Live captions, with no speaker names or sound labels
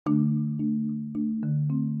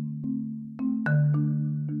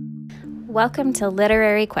Welcome to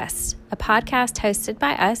Literary Quest, a podcast hosted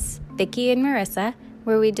by us, Vicki and Marissa,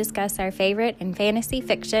 where we discuss our favorite in fantasy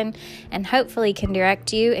fiction and hopefully can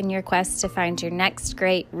direct you in your quest to find your next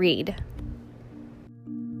great read.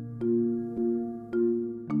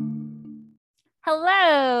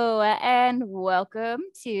 Hello, and welcome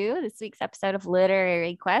to this week's episode of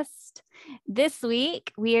Literary Quest. This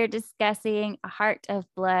week, we are discussing A Heart of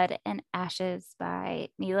Blood and Ashes by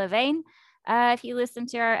Mila Vane. If you listened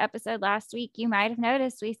to our episode last week, you might have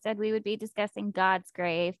noticed we said we would be discussing God's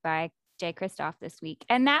Grave by Jay Kristoff this week,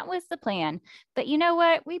 and that was the plan. But you know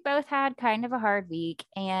what? We both had kind of a hard week,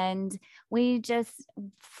 and we just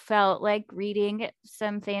felt like reading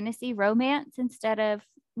some fantasy romance instead of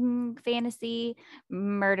fantasy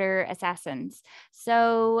murder assassins.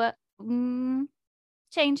 So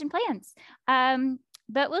change in plans.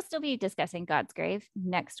 But we'll still be discussing God's Grave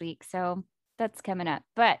next week. So that's coming up.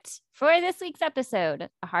 But for this week's episode,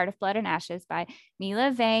 A Heart of Blood and Ashes by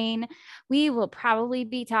Mila Vane, we will probably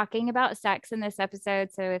be talking about sex in this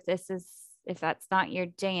episode. So if that's not your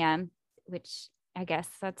jam, which I guess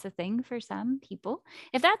that's a thing for some people,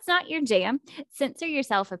 if that's not your jam, censor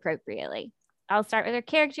yourself appropriately. I'll start with our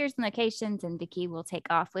characters and locations, and Vicki will take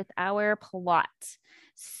off with our plot.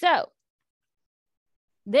 So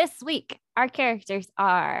this week, our characters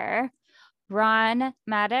are Ron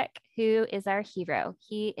Maddock, who is our hero.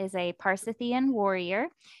 He is a Parsithian warrior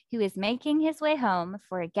who is making his way home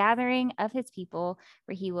for a gathering of his people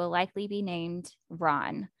where he will likely be named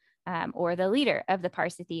Ron, or the leader of the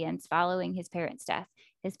Parsithians following his parents' death.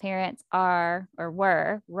 His parents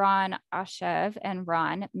were Ron Ashev and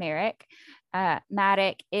Ron Merrick.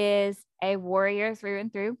 Maddock is a warrior through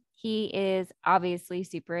and through. He is obviously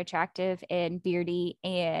super attractive and beardy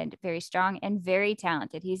and very strong and very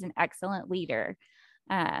talented. He's an excellent leader.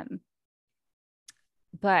 But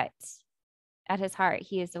at his heart,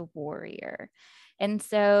 he is a warrior. And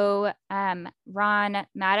so Ron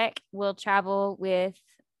Maddock will travel with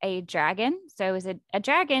a dragon. So a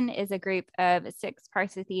dragon is a group of 6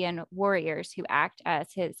 Parsithian warriors who act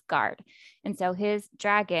as his guard. And so his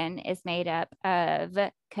dragon is made up of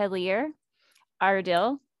Kalir,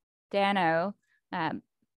 Ardil, Dano,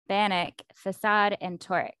 Bannock, Facade, and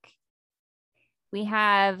Torek. We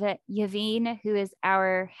have Yavin, who is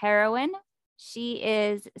our heroine. She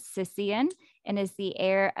is Scythian and is the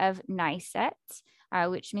heir of Niset,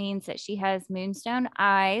 which means that she has moonstone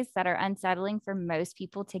eyes that are unsettling for most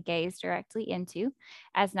people to gaze directly into.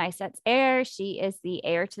 As Niset's heir, she is the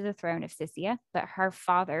heir to the throne of Scythia, but her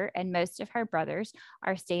father and most of her brothers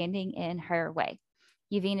are standing in her way.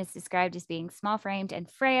 Yavin is described as being small-framed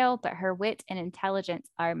and frail, but her wit and intelligence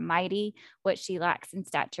are mighty. What she lacks in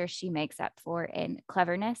stature, she makes up for in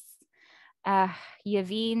cleverness.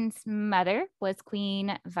 Yavin's mother was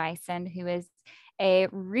Queen Vysen, who is a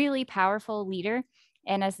really powerful leader.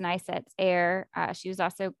 And as Niset's heir, she was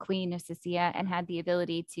also Queen of Scythia and had the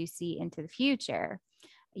ability to see into the future.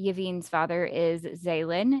 Yavin's father is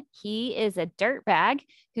Zalen. He is a dirtbag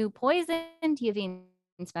who poisoned Yavin's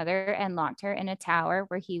mother and locked her in a tower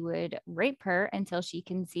where he would rape her until she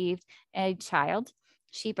conceived a child.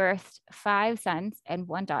 She birthed 5 sons and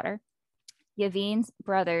 1 daughter. Yavin's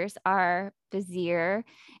brothers are Bazir,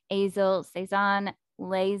 Azel, Cezanne,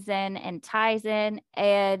 Lazen, and Tizen,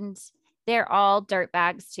 and they're all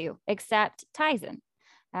dirtbags too, except Tizen.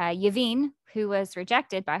 Yavin, who was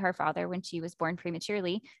rejected by her father when she was born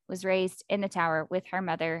prematurely, was raised in the tower with her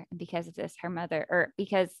mother. And because of this,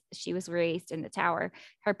 because she was raised in the tower,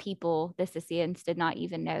 her people, the Scythians, did not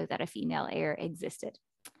even know that a female heir existed.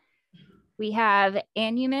 We have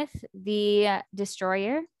Anumith, the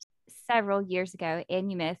destroyer. Several years ago,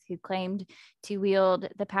 Anumith, who claimed to wield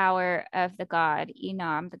the power of the god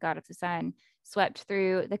Enam, the god of the sun, swept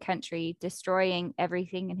through the country, destroying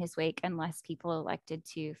everything in his wake unless people elected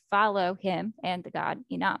to follow him and the god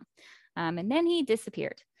Enam. And then he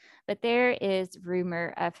disappeared. But there is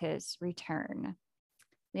rumor of his return.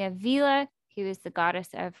 We have Vila, who is the goddess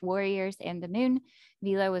of warriors and the moon.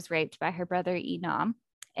 Vila was raped by her brother Enam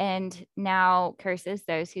and now curses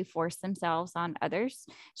those who force themselves on others.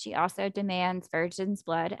 She also demands virgin's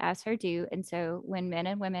blood as her due. And so when men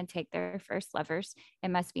and women take their first lovers, it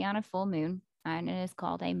must be on a full moon, and it is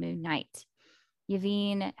called a moon night.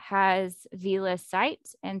 Yavin has Vila's sight,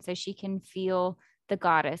 and so she can feel the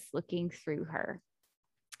goddess looking through her.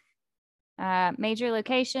 Major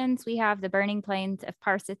locations, we have the burning plains of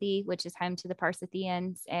Parsithy, which is home to the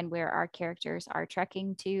Parsithians and where our characters are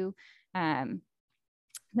trekking to.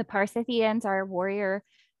 The Parsithians are a warrior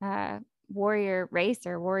race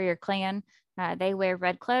or warrior clan They wear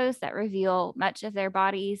red clothes that reveal much of their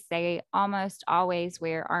bodies. They almost always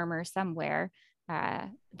wear armor somewhere,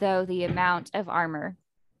 though the amount of armor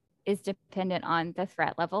is dependent on the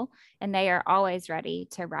threat level, and they are always ready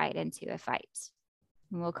to ride into a fight.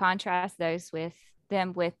 And we'll contrast those with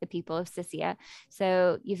the people of Scythia.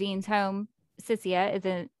 So Yvonne's home,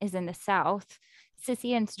 Scythia, is in the south.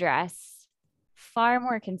 Scythians dress far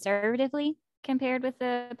more conservatively compared with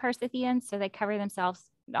the Parsithians, so they cover themselves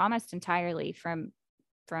almost entirely from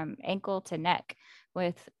ankle to neck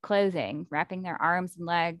with clothing, wrapping their arms and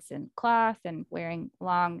legs in cloth and wearing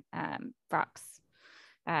long frocks.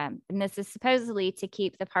 And this is supposedly to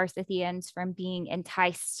keep the Parsithians from being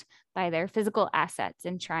enticed by their physical assets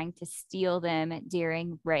and trying to steal them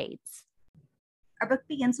during raids. Our book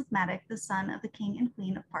begins with Madoc, the son of the king and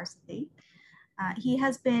queen of Parsithy. He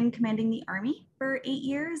has been commanding the army for 8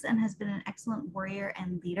 years and has been an excellent warrior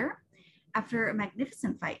and leader. After a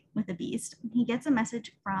magnificent fight with a beast, he gets a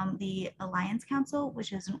message from the Alliance Council,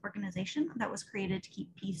 which is an organization that was created to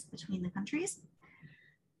keep peace between the countries.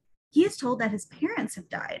 He is told that his parents have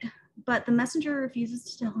died, but the messenger refuses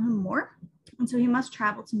to tell him more, and so he must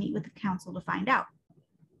travel to meet with the council to find out.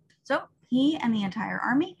 So he and the entire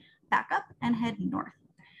army back up and head north.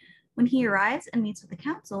 When he arrives and meets with the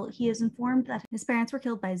council, he is informed that his parents were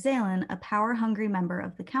killed by Zalen, a power-hungry member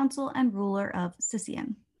of the council and ruler of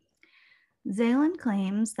Sicyon. Zalen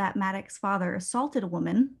claims that Madoc's father assaulted a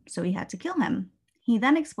woman, so he had to kill him. He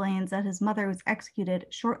then explains that his mother was executed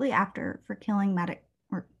shortly after for killing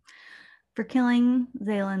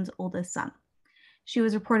Zalen's oldest son. She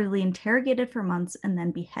was reportedly interrogated for months and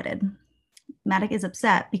then beheaded. Madoc is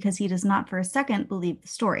upset because he does not for a second believe the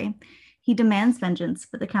story. He demands vengeance,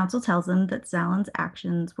 but the council tells him that Zalen's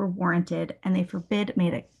actions were warranted and they forbid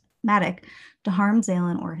Madoc to harm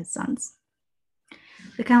Zalen or his sons.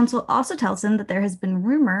 The council also tells him that there has been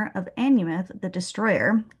rumor of Anumith, the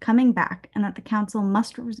destroyer, coming back, and that the council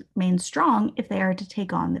must remain strong if they are to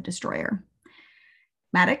take on the destroyer.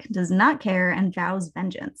 Madoc does not care and vows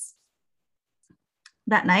vengeance.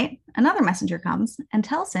 That night, another messenger comes and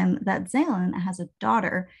tells him that Zalen has a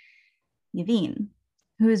daughter, Yvonne,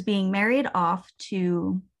 who is being married off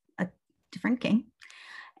to a different king,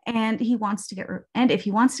 and if he wants to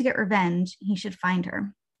get revenge, he should find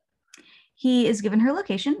her. He is given her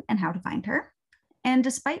location and how to find her, and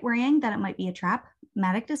despite worrying that it might be a trap,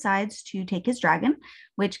 Madoc decides to take his dragon,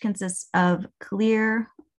 which consists of Clear,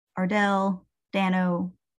 Ardell,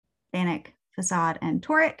 Dano, Bannock, Facade, and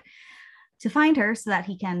Toric, to find her so that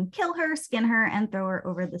he can kill her, skin her, and throw her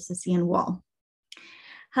over the Sicyon wall.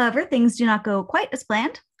 However, things do not go quite as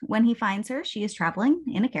planned. When he finds her, she is traveling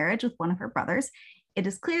in a carriage with one of her brothers. It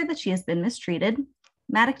is clear that she has been mistreated.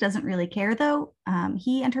 Madoc doesn't really care, though.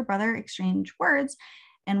 He and her brother exchange words,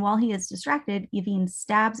 and while he is distracted, Yvonne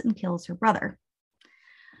stabs and kills her brother.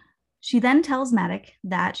 She then tells Madoc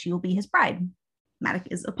that she will be his bride. Madoc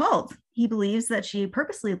is appalled. He believes that she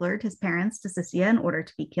purposely lured his parents to Scythia in order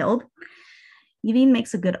to be killed. Yvonne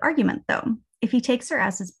makes a good argument, though. If he takes her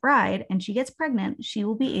as his bride and she gets pregnant, she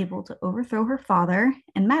will be able to overthrow her father,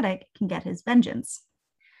 and Madoc can get his vengeance.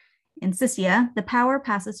 In Scythia, the power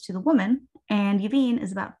passes to the woman, and Yvonne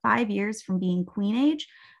is about 5 years from being queen age,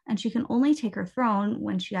 and she can only take her throne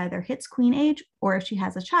when she either hits queen age or if she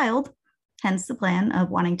has a child, hence the plan of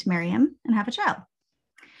wanting to marry him and have a child.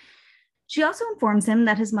 She also informs him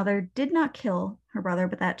that his mother did not kill her brother,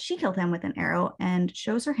 but that she killed him with an arrow, and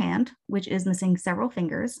shows her hand, which is missing several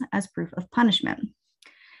fingers, as proof of punishment.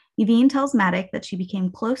 Yvonne tells Madoc that she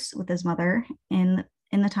became close with his mother in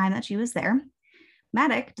the time that she was there.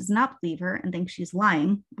 Madoc does not believe her and thinks she's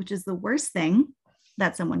lying, which is the worst thing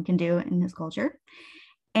that someone can do in his culture,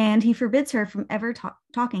 and he forbids her from ever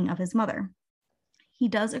talking of his mother. He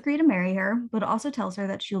does agree to marry her, but also tells her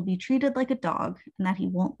that she will be treated like a dog and that he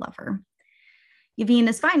won't love her. Yvonne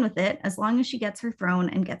is fine with it as long as she gets her throne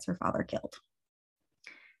and gets her father killed.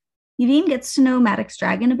 Yvonne gets to know Madoc's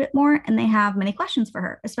dragon a bit more, and they have many questions for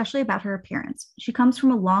her, especially about her appearance. She comes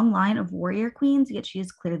from a long line of warrior queens, yet she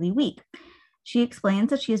is clearly weak. She explains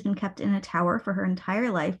that she has been kept in a tower for her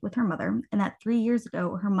entire life with her mother, and that 3 years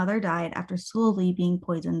ago, her mother died after slowly being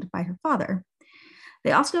poisoned by her father.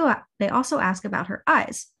 They also ask about her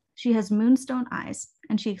eyes. She has moonstone eyes,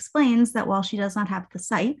 and she explains that while she does not have the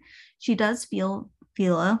sight, she does feel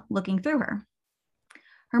Fila looking through her.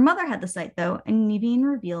 Her mother had the sight, though, and Yvonne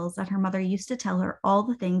reveals that her mother used to tell her all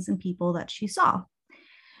the things and people that she saw.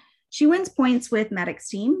 She wins points with Madoc's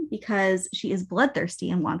team because she is bloodthirsty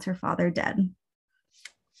and wants her father dead.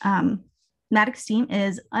 Madoc's team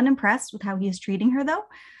is unimpressed with how he is treating her, though,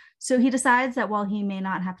 so he decides that while he may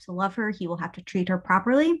not have to love her, he will have to treat her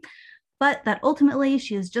properly. but that ultimately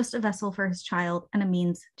she is just a vessel for his child and a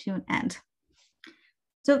means to an end.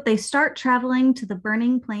 So they start traveling to the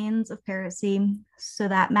burning plains of Parisy so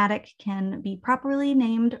that Madoc can be properly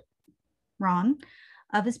named Ron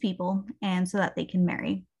of his people and so that they can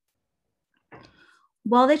marry.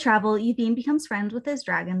 While they travel, Yvain becomes friends with his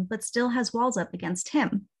dragon, but still has walls up against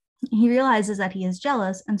him. He realizes that he is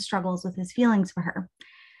jealous and struggles with his feelings for her.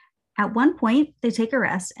 At one point, they take a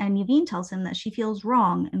rest, and Yvain tells him that she feels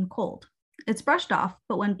wrong and cold. It's brushed off,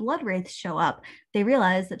 but when blood wraiths show up, they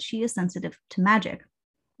realize that she is sensitive to magic.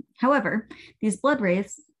 However, these blood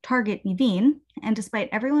wraiths target Yvain, and despite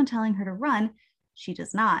everyone telling her to run, she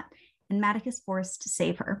does not, and Madoc is forced to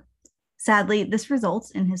save her. Sadly, this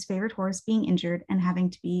results in his favorite horse being injured and having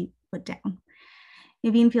to be put down.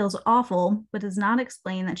 Yvain feels awful, but does not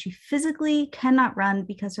explain that she physically cannot run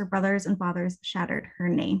because her brothers and fathers shattered her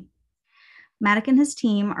knee. Madoc and his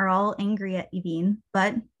team are all angry at Yvain,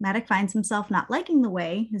 but Madoc finds himself not liking the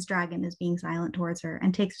way his dragon is being silent towards her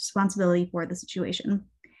and takes responsibility for the situation.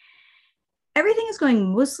 Everything is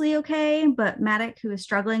going mostly okay, but Madoc, who is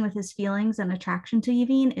struggling with his feelings and attraction to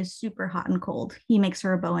Yvain, is super hot and cold. He makes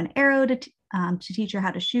her a bow and arrow to teach her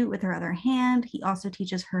how to shoot with her other hand. He also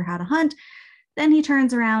teaches her how to hunt. Then he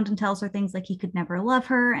turns around and tells her things like he could never love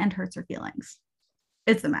her and hurts her feelings.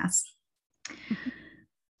 It's a mess.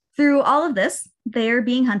 Through all of this, they are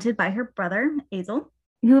being hunted by her brother, Azel,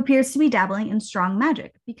 who appears to be dabbling in strong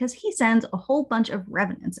magic because he sends a whole bunch of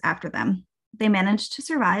revenants after them. They manage to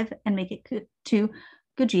survive and make it to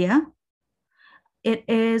Gojea. It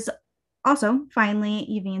is also finally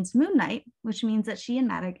Yvain's moon night, which means that she and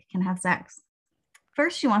Madoc can have sex.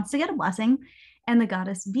 First, she wants to get a blessing, and the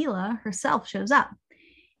goddess Vila herself shows up.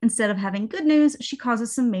 Instead of having good news, she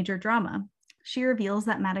causes some major drama. She reveals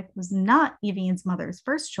that Madoc was not Yvain's mother's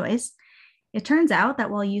first choice. It turns out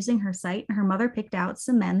that while using her sight, her mother picked out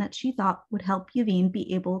some men that she thought would help Yvain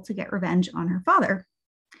be able to get revenge on her father.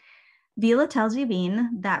 Vila tells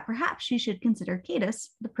Yvain that perhaps she should consider Cadus,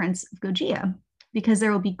 the prince of Gojea, because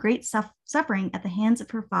there will be great suffering at the hands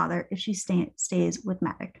of her father if she stays with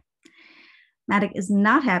Madoc. Madoc is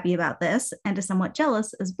not happy about this and is somewhat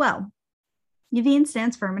jealous as well. Yvain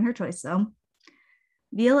stands firm in her choice, though.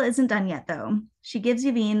 Vila isn't done yet, though. She gives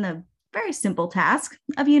Yvain the very simple task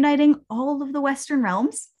of uniting all of the Western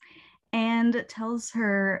realms and tells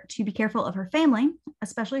her to be careful of her family,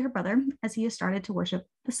 especially her brother, as he has started to worship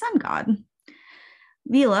the sun god.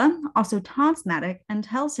 Vila also taunts Madoc and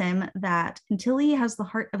tells him that until he has the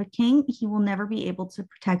heart of a king, he will never be able to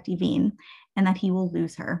protect Yvain and that he will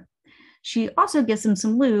lose her. She also gives him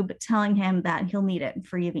some lube, telling him that he'll need it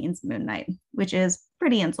for Yvain's moon night, which is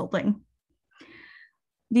pretty insulting.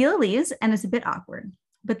 Vila leaves and is a bit awkward,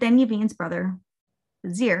 but then Yvain's brother,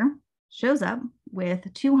 Vizier, shows up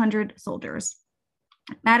with 200 soldiers.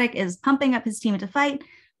 Madoc is pumping up his team to fight,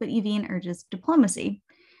 but Yvain urges diplomacy.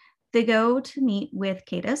 They go to meet with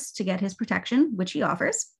Cadus to get his protection, which he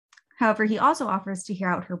offers. However, he also offers to hear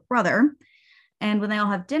out her brother. And when they all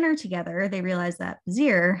have dinner together, they realize that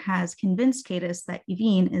Vizier has convinced Cadus that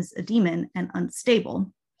Yvain is a demon and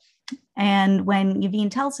unstable. And when Yvain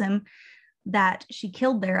tells him that she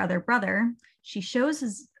killed their other brother, she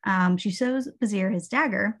shows Vizier his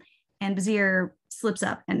dagger, and Vizier slips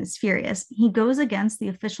up and is furious. He goes against the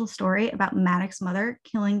official story about Madoc's mother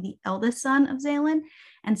killing the eldest son of Zaelin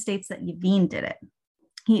and states that Yvain did it.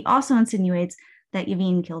 He also insinuates that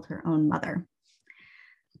Yvain killed her own mother.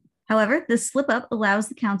 However, this slip-up allows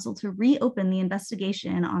the council to reopen the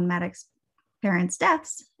investigation on Madoc's parents'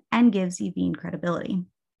 deaths and gives Yvain credibility.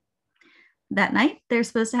 That night, they're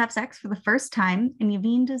supposed to have sex for the first time, and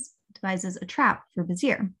Yvain devises a trap for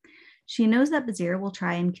Vizier. She knows that Vizier will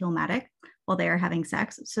try and kill Madoc while they are having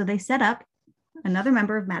sex, so they set up another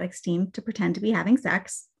member of Madoc's team to pretend to be having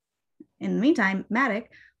sex. In the meantime, Madoc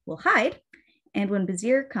will hide, and when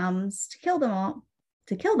Vizier comes to kill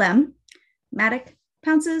them, Madoc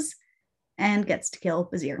pounces and gets to kill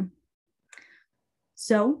Vizier.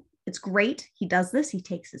 So it's great. He does this. He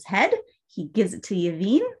takes his head. He gives it to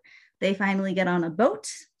Yvain. They finally get on a boat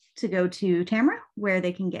to go to Tamra, where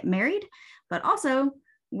they can get married, but also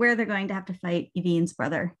where they're going to have to fight Yvain's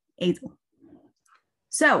brother, Azel.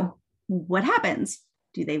 So what happens?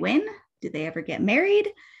 Do they win? Do they ever get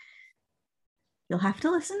married? You'll have to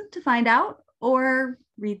listen to find out or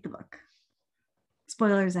read the book.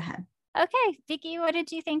 Spoilers ahead. Okay, Vicky, what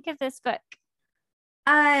did you think of this book?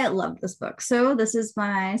 I loved this book. So this is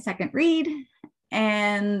my second read,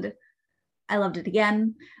 and I loved it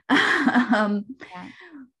again.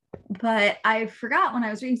 But I forgot when I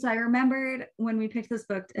was reading, so I remembered when we picked this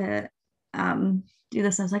book to do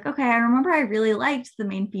this, I was like, okay, I remember I really liked the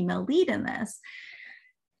main female lead in this.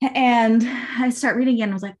 And I start reading again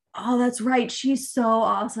and I was like, oh, that's right. She's so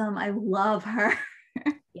awesome. I love her.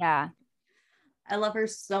 Yeah. I love her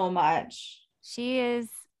so much. She is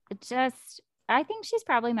just, I think she's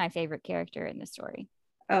probably my favorite character in the story.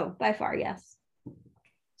 Oh, by far, yes.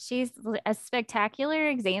 She's a spectacular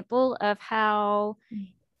example of how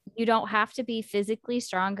you don't have to be physically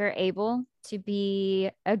strong or able to be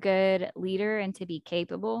a good leader and to be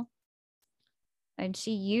capable. And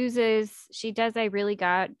she does a really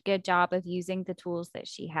good job of using the tools that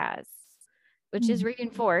she has, which is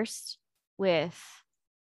reinforced with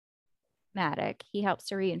Maddox. He helps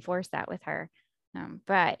to reinforce that with her.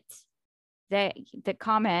 But the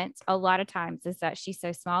comment a lot of times is that she's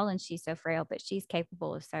so small and she's so frail, but she's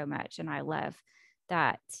capable of so much. And I love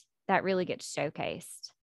that that really gets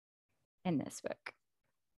showcased in this book.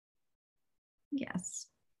 Yes.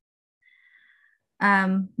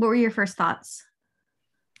 What were your first thoughts?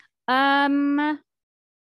 Well,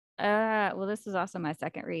 this is also my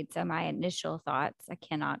second read, so my initial thoughts, I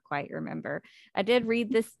cannot quite remember. I did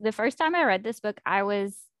read this the first time I read this book, I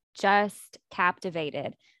was just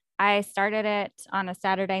captivated. I started it on a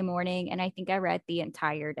Saturday morning and I think I read the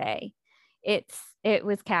entire day. It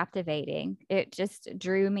was captivating. It just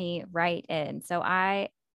drew me right in. So I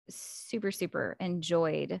super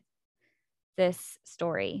enjoyed this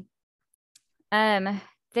story.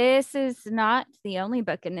 This is not the only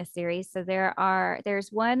book in this series. So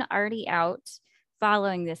there's one already out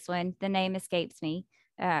following this one. The name escapes me.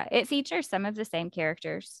 It features some of the same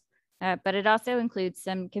characters, but it also includes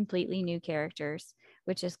some completely new characters,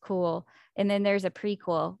 which is cool. And then there's a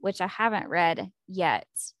prequel, which I haven't read yet.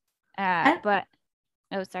 But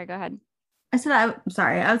oh, sorry, go ahead. I'm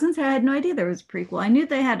sorry. I was gonna say I had no idea there was a prequel. I knew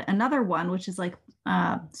they had another one, which is like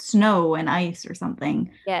snow and ice or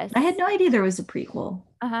something. Yes. But I had no idea there was a prequel.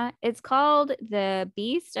 It's called The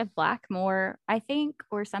Beast of Blackmoor, I think,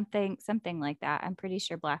 or something like that. I'm pretty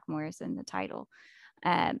sure Blackmoor is in the title.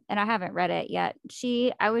 And I haven't read it yet.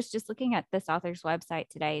 I was just looking at this author's website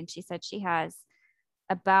today, and she said she has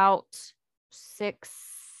about 6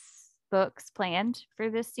 books planned for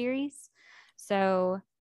this series. So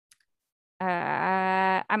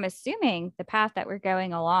I'm assuming the path that we're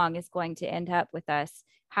going along is going to end up with us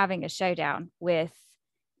having a showdown with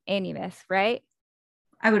Annumith, right?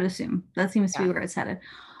 I would assume that seems to be where it's headed.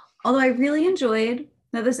 Although I really enjoyed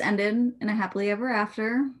that this ended in a happily ever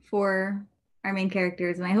after for our main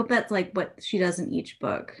characters. And I hope that's like what she does in each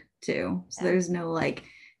book too. So there's no like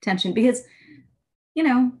tension because, you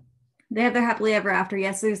know, they have their happily ever after.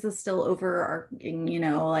 Yes, there's the still overarching, you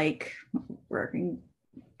know, like working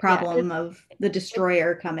problem of the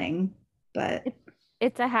destroyer coming, but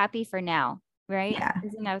it's a happy for now, right? Yeah.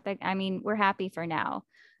 Isn't that the, I mean, we're happy for now.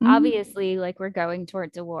 Obviously, like we're going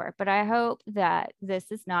towards a war, but I hope that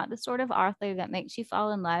this is not the sort of author that makes you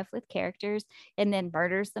fall in love with characters and then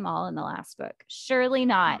murders them all in the last book. Surely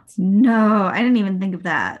not. No, I didn't even think of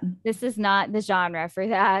that. This is not the genre for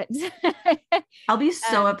that. I'll be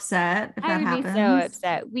so upset if that happens. I would be so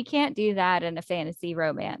upset. We can't do that in a fantasy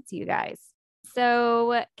romance, you guys.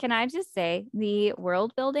 So can I just say the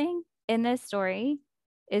world building in this story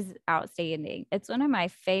is outstanding. It's one of my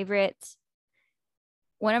favorite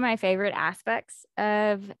aspects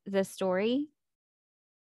of the story.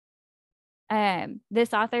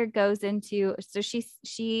 This author goes into, so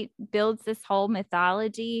she builds this whole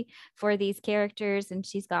mythology for these characters, and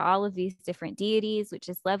she's got all of these different deities, which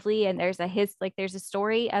is lovely. And there's a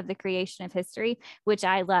story of the creation of history, which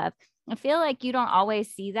I love. I feel like you don't always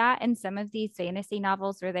see that in some of these fantasy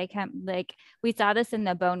novels where they come, like we saw this in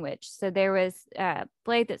The Bone Witch. So there was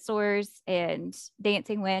Blade That Soars and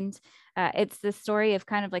Dancing Wind. It's the story of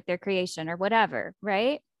kind of like their creation or whatever,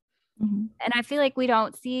 right? Mm-hmm. And I feel like we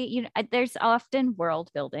don't see, there's often world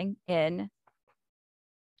building in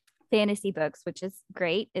fantasy books, which is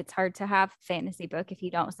great. It's hard to have a fantasy book if you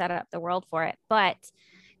don't set up the world for it, but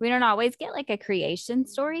we don't always get like a creation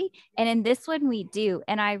story. And in this one we do,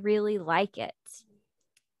 and I really like it.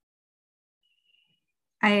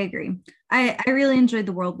 I agree. I really enjoyed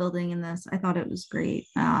the world building in this. I thought it was great.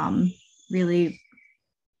 Really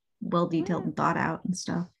well detailed and thought out and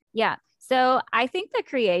stuff. Yeah. So I think the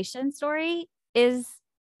creation story is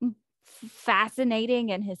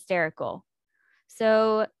fascinating and hysterical.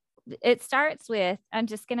 So it starts with, I'm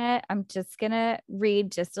just gonna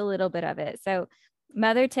read just a little bit of it. So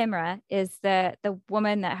Mother Timra is the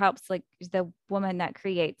woman that helps, like the woman that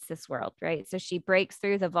creates this world, right? So she breaks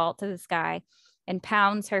through the vault of the sky and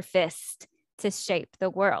pounds her fist to shape the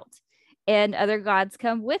world. And other gods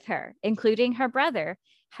come with her, including her brother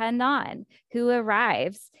Hanan, who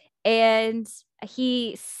arrives and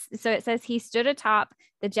so it says he stood atop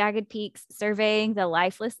the jagged peaks, surveying the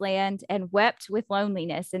lifeless land, and wept with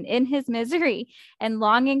loneliness. And in his misery and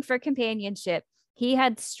longing for companionship, he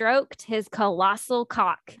had stroked his colossal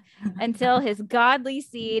cock until his godly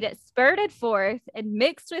seed spurted forth and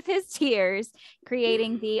mixed with his tears,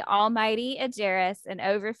 creating the almighty Aegeris and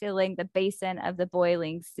overfilling the basin of the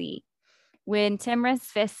boiling sea. When Timra's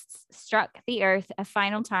fists struck the earth a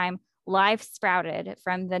final time, life sprouted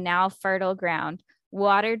from the now fertile ground,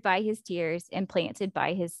 watered by his tears and planted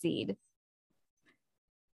by his seed.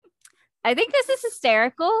 I think this is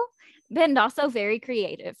hysterical, but also very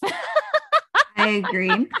creative. I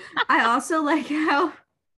agree. I also like how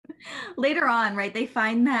later on, right, they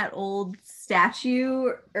find that old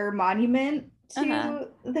statue or monument to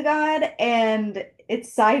the god, and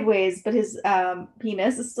it's sideways, but his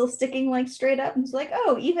penis is still sticking like straight up. And it's like,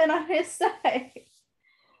 oh, even on his side.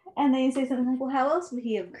 And they say something like, well, how else would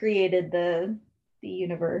he have created the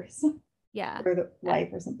universe? Yeah. Or the life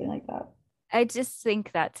or something like that. I just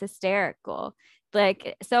think that's hysterical.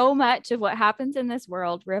 Like, so much of what happens in this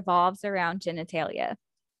world revolves around genitalia,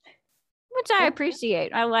 which I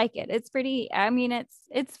appreciate. I like it. It's pretty, I mean,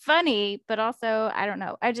 it's funny, but also, I don't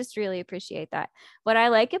know. I just really appreciate that. What I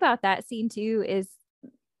like about that scene too is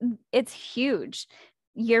it's huge.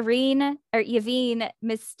 Yavin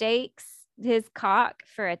mistakes his cock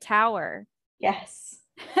for a tower. Yes.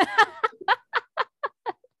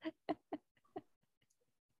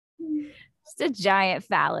 Just a giant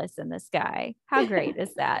phallus in the sky. How great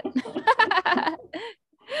is that?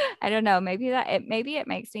 I don't know. Maybe it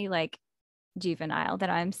makes me like juvenile that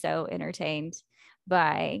I'm so entertained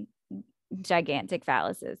by gigantic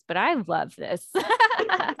phalluses, but I love this.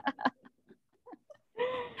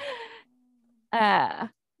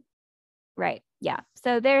 Right. Yeah.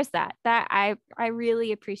 So there's that I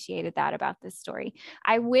really appreciated that about this story.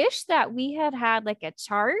 I wish that we had like a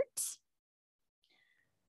chart.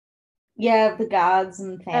 Yeah, the gods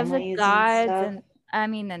and families Of the gods and stuff. and I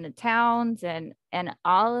mean, and the towns and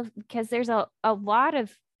all of, because there's a lot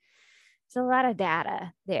of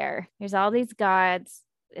data there. There's all these gods.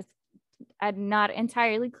 I'm not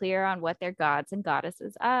entirely clear on what they're gods and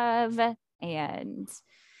goddesses of, and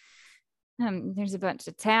there's a bunch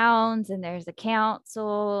of towns and there's a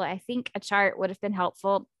council. I think a chart would have been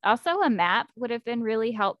helpful. Also, a map would have been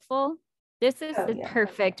really helpful. This is the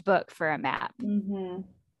perfect book for a map. Mm-hmm.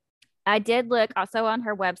 I did look also on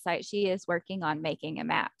her website. She is working on making a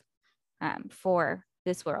map for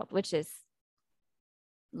this world, which is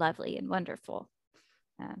lovely and wonderful.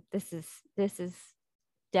 This is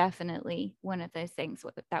definitely one of those things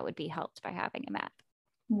that would be helped by having a map.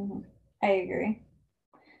 Mm-hmm. I agree.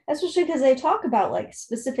 Especially because they talk about like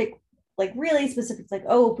specific, like really specific, like,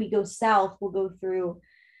 oh, if we go south, we'll go through,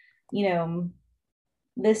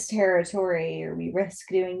 this territory, or we risk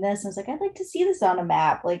doing this. And it's like, I'd like to see this on a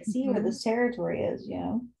map, like see where this territory is,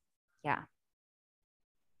 Yeah.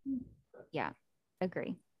 Yeah.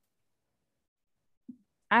 Agree.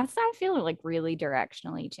 I feel like really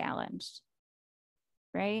directionally challenged.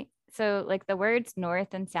 Right. So like the words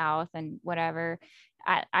north and south and whatever,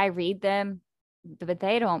 I read them, but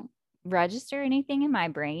they don't register anything in my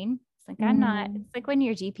brain. It's like, I'm not, it's like when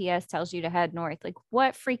your GPS tells you to head north, like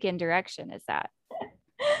what freaking direction is that?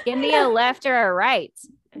 Give me a left or a right.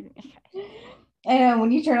 I know,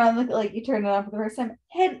 when you turn on you turn it on for the first time,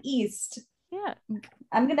 head east. Yeah.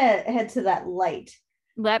 I'm going to head to that light.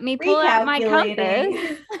 Let me pull out my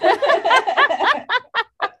compass.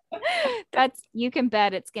 You can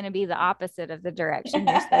bet it's going to be the opposite of the direction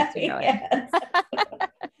you're supposed to go in.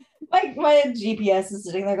 My GPS is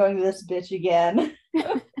sitting there going, this bitch again.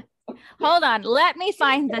 Hold on, let me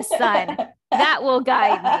find the sun. That will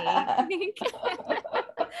guide me.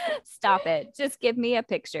 Stop it. Just give me a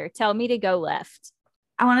picture. Tell me to go left.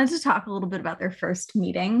 I wanted to talk a little bit about their first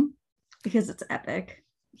meeting because it's epic.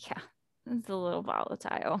 Yeah, it's a little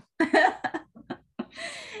volatile.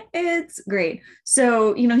 It's great.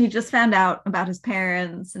 So, he just found out about his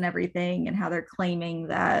parents and everything and how they're claiming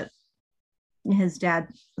that his dad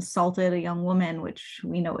assaulted a young woman, which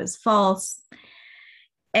we know is false.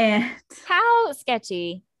 And how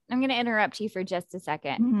sketchy. I'm going to interrupt you for just a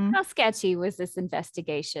second. Mm-hmm. How sketchy was this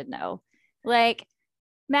investigation, though? Like,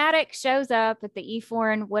 Maddox shows up at the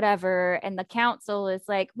Ephorn, whatever, and the council is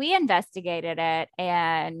like, we investigated it.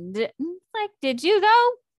 And like, did you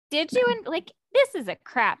though? Did you? And like, this is a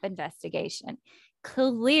crap investigation.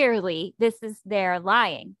 Clearly, they're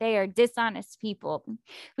lying. They are dishonest people.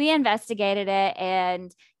 We investigated it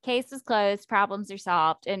and case was closed. Problems are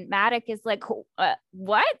solved. And Maddox is like,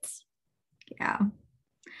 what? Yeah.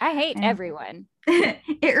 I hate everyone.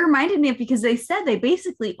 It reminded me of, because they said they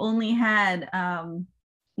basically only had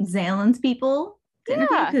Zalen's people to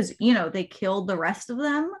interview because, they killed the rest of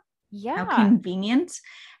them. Yeah. How convenient.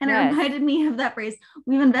 And It reminded me of that phrase,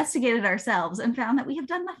 we've investigated ourselves and found that we have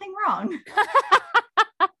done nothing wrong.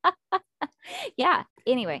 Yeah.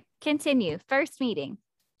 Anyway, continue. First meeting.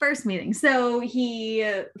 So he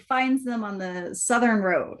finds them on the southern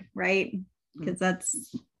road, right? Because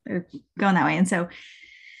they're going that way. And so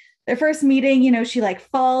their first meeting, she like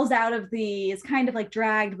falls out of is kind of like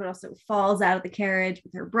dragged, but also falls out of the carriage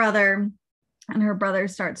with her brother. And her brother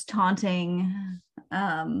starts taunting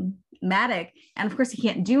Maddox. And of course, he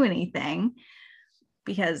can't do anything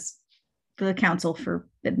because the council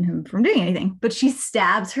forbidden him from doing anything. But she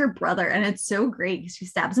stabs her brother, and it's so great because she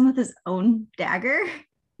stabs him with his own dagger.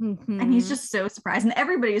 Mm-hmm. And he's just so surprised. And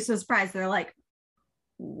everybody is so surprised. They're like,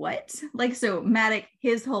 what? Like, so Maddox,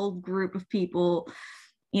 his whole group of people,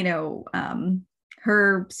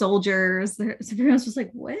 her soldiers, everyone's just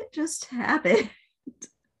like, what just happened?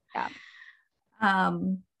 Yeah.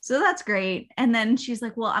 So that's great. And then she's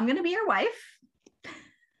like, well, I'm going to be your wife.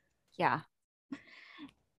 Yeah.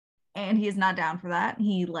 And he is not down for that.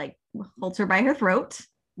 He like holds her by her throat.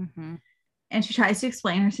 Mm-hmm. And she tries to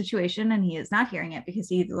explain her situation, and he is not hearing it because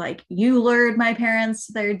he's like, you lured my parents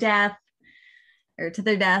to their deaths.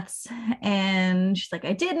 And she's like,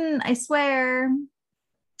 I didn't, I swear.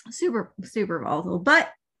 Super, super volatile. But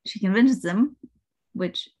she convinces him,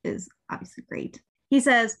 which is obviously great. He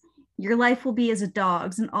says, your life will be as a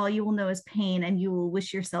dog's, and all you will know is pain, and you will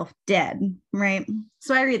wish yourself dead, right?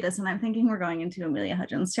 So I read this, and I'm thinking we're going into Amelia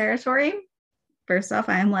Hutchins territory. First off,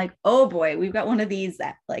 I'm like, oh boy, we've got one of these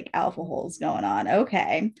that like alpha holes going on.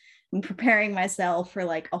 Okay. I'm preparing myself for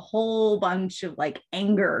like a whole bunch of like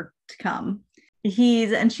anger to come.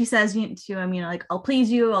 And she says to him, like, I'll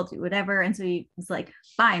please you, I'll do whatever. And so he's like,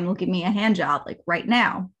 fine, we'll give me a hand job like right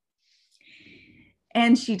now.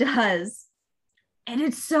 And she does. And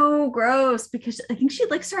it's so gross because I think she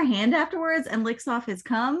licks her hand afterwards and licks off his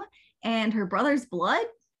cum and her brother's blood.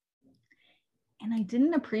 And I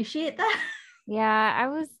didn't appreciate that. Yeah,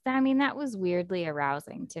 that was weirdly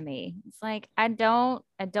arousing to me. It's like, I don't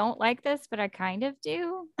like this, but I kind of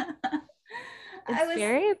do. It's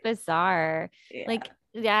very bizarre. Yeah. Like,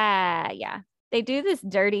 yeah. They do this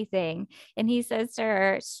dirty thing. And he says to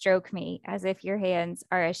her, stroke me as if your hands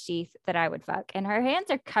are a sheath that I would fuck. And her hands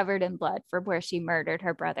are covered in blood from where she murdered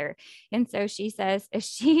her brother. And so she says, a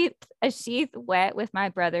sheath wet with my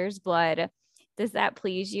brother's blood. Does that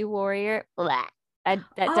please you, warrior? Blah. That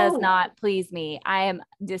does not please me. I am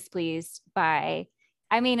displeased by,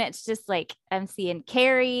 it's just like I'm seeing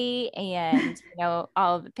Carrie and, all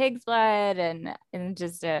of the pig's blood and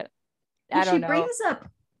just, I don't know. She brings up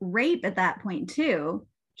rape at that point too.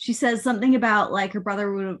 She says something about like her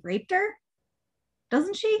brother would have raped her.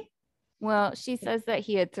 Doesn't she? Well, she says that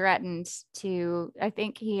he had threatened to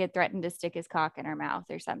stick his cock in her mouth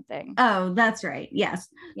or something. Oh, that's right. Yes.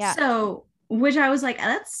 Yeah. So, which I was like,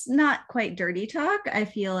 that's not quite dirty talk. I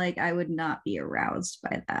feel like I would not be aroused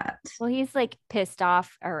by that. Well, he's like pissed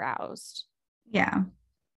off, aroused. Yeah.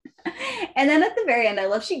 And then at the very end, I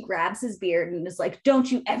love she grabs his beard and is like,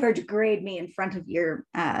 don't you ever degrade me in front of your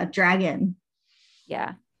dragon.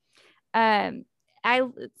 Yeah.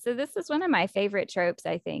 So this is one of my favorite tropes,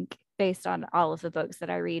 I think, based on all of the books that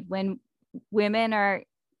I read, when women are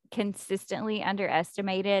consistently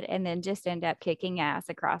underestimated and then just end up kicking ass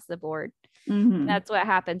across the board. Mm-hmm. That's what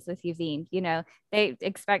happens with Yvonne. They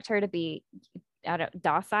expect her to be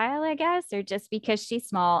docile, I guess, or just because she's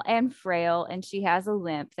small and frail and she has a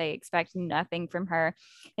limp, they expect nothing from her.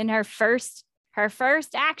 And her first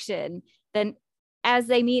action then as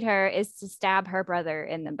they meet her is to stab her brother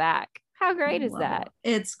in the back. How great is that?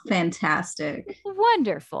 It's fantastic. It's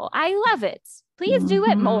wonderful. I love it. Please do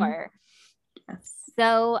it more. Yes.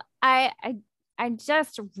 So I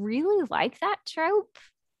just really like that trope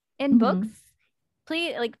in books.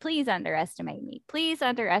 Please underestimate me. Please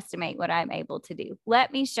underestimate what I'm able to do.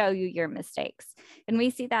 Let me show you your mistakes. And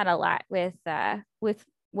we see that a lot with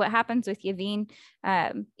what happens with Yvonne,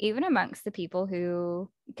 even amongst the people who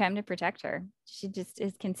come to protect her. She just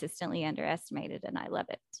is consistently underestimated, and I love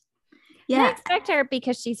it. Yeah, I expect her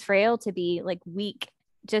because she's frail to be like weak,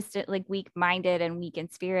 just like weak-minded and weak in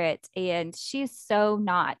spirit, and she's so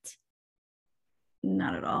not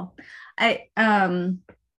at all.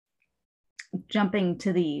 Jumping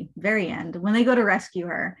to the very end, when they go to rescue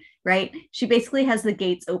her, right, she basically has the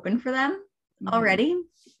gates open for them already,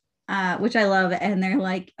 which I love. And they're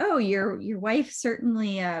like, oh, your wife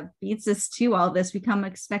certainly beats us to all this. We come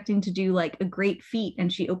expecting to do like a great feat,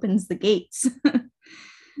 and she opens the gates.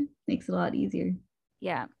 Makes it a lot easier.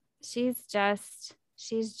 Yeah. She's just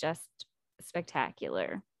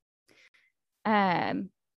spectacular. Um,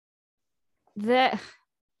 the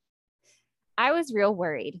I was real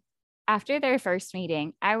worried after their first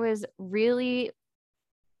meeting. I was real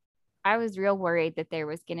worried that there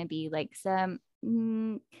was going to be like some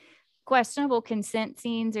questionable consent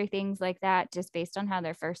scenes or things like that, just based on how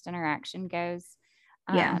their first interaction goes.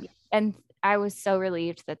 Yeah. And I was so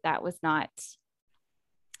relieved that that was not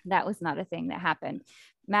a thing that happened.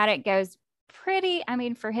 Maddox goes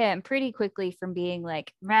for him, pretty quickly from being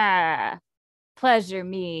like, rah, pleasure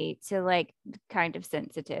me, to like kind of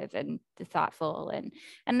sensitive and thoughtful,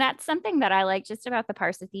 and that's something that I like just about the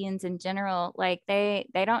Parsithians in general. Like they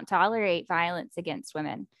don't tolerate violence against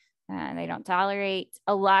women. They don't tolerate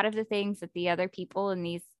a lot of the things that the other people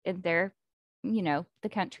in their the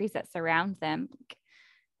countries that surround them,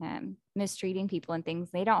 mistreating people and things.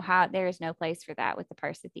 There is no place for that with the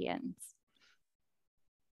Parsithians.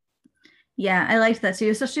 Yeah, I liked that too,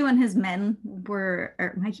 especially when his men were,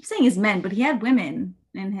 or I keep saying his men, but he had women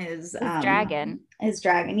in his dragon. His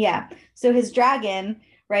dragon, yeah. So his dragon,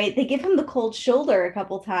 right? They give him the cold shoulder a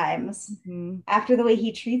couple times after the way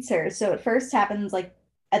he treats her. So it first happens like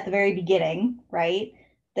at the very beginning, right?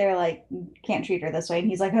 They're like, can't treat her this way. And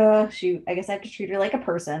he's like, oh, shoot, I guess I have to treat her like a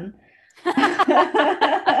person.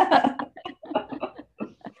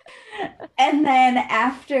 And then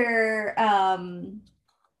after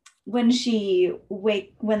when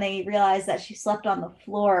they realize that she slept on the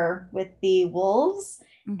floor with the wolves,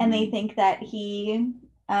 and they think that he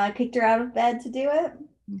kicked her out of bed to do it,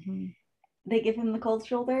 they give him the cold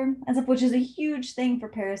shoulder and stuff, which is a huge thing for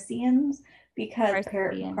Parisians, because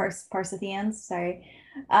Parsithians, sorry,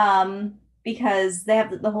 because they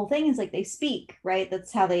have the whole thing is like they speak, right?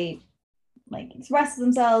 That's how they like express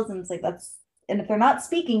themselves, and it's like and if they're not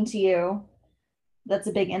speaking to you, that's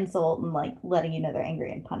a big insult, and like letting you know they're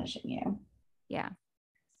angry and punishing you. Yeah.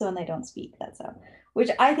 So when they don't speak, that's how,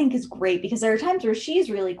 which I think is great, because there are times where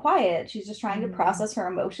she's really quiet. She's just trying to process her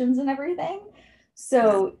emotions and everything.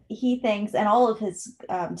 So he thinks, and all of his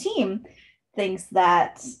team thinks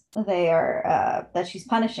that that she's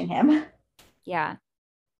punishing him. Yeah.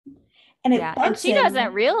 And and she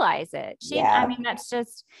doesn't realize it.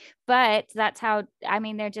 That's how,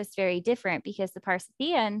 they're just very different, because the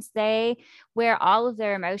Parsithians, they wear all of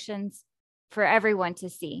their emotions for everyone to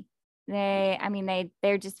see. They're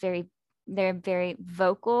just they're very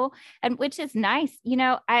vocal, and which is nice.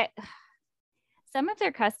 Some of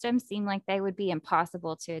their customs seem like they would be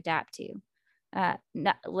impossible to adapt to.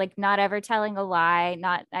 Not ever telling a lie,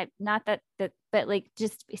 not that, but like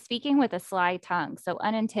just speaking with a sly tongue, so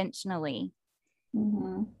unintentionally,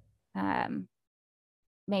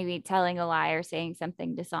 maybe telling a lie or saying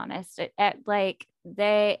something dishonest. Like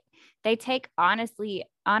they take honesty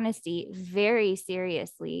very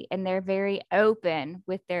seriously, and they're very open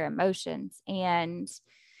with their emotions, and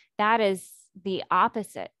that is the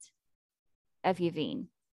opposite of Yavin.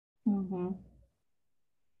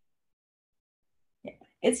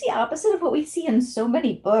 It's the opposite of what we see in so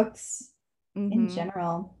many books in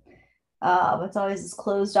general. It's always this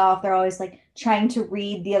closed off. They're always like trying to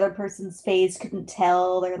read the other person's face, couldn't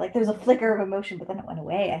tell. They're like, there's a flicker of emotion, but then it went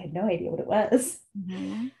away. I had no idea what it was.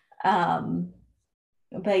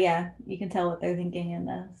 But yeah, you can tell what they're thinking in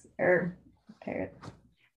this, or parrot.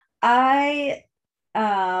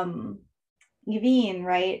 Yavin,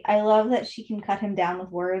 right? I love that she can cut him down with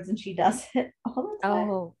words, and she does it all the time.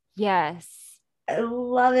 Oh, yes. I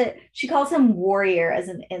love it. She calls him warrior as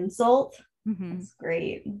an insult. That's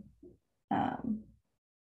great.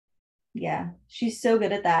 Yeah, she's so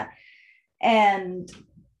good at that. And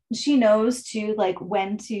she knows to like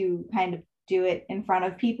when to kind of do it in front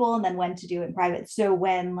of people and then when to do it in private. So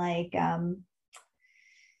when like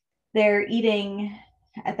they're eating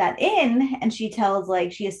at that inn, and she tells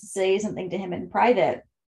like she has to say something to him in private,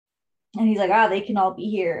 and he's like, they can all be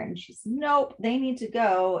here, and she's, nope, they need to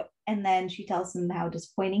go. And then she tells him how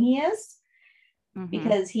disappointing he is,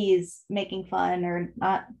 because he's making fun, or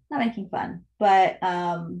not making fun, but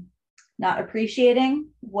not appreciating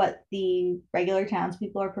what the regular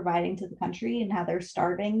townspeople are providing to the country, and how they're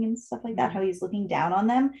starving and stuff like that, how he's looking down on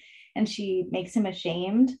them. And she makes him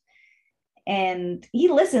ashamed, and he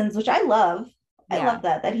listens, which I love. I love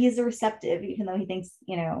that he's receptive, even though he thinks,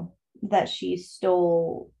 that she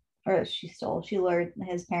lured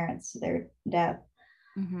his parents to their death.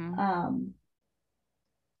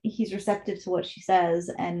 He's receptive to what she says,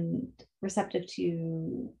 and receptive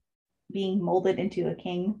to being molded into a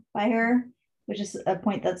king by her, which is a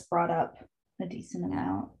point that's brought up a decent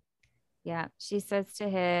amount. Yeah, she says to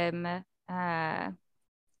him,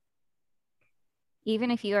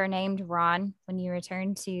 Even if you are named Ron, when you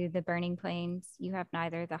return to the burning plains, you have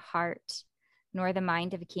neither the heart nor the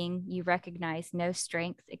mind of a king. You recognize no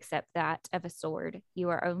strength except that of a sword. You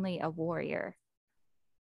are only a warrior.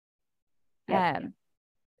 Yep.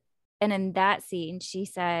 And in that scene, she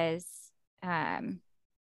says, do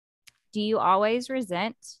you always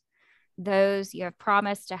resent those you have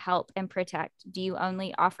promised to help and protect? Do you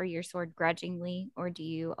only offer your sword grudgingly, or do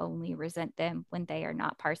you only resent them when they are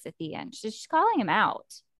not Parsithian? She's calling him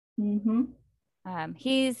out.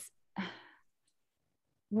 He's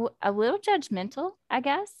a little judgmental, I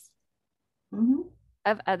guess,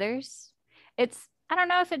 of others. I don't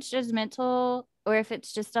know if it's judgmental or if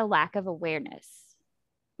it's just a lack of awareness.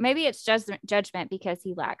 Maybe it's judgment because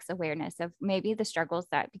he lacks awareness of maybe the struggles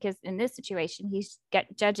because in this situation, he's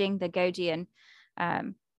judging the Gojian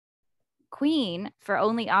queen for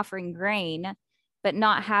only offering grain, but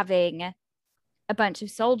not having a bunch of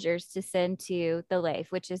soldiers to send to the Lave,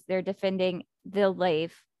 which is they're defending the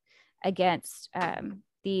Lave against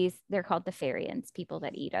they're called the Farians, people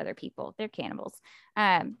that eat other people. They're cannibals.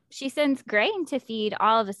 She sends grain to feed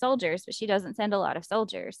all of the soldiers, but she doesn't send a lot of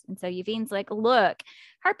soldiers. And so Yvonne's like, look,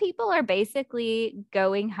 our people are basically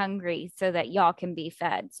going hungry so that y'all can be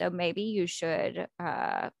fed. So maybe you should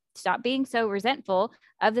stop being so resentful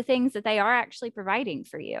of the things that they are actually providing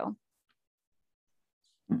for you.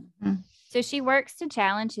 So she works to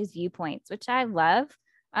challenge his viewpoints, which I love.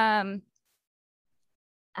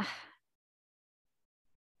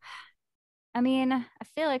 I mean, I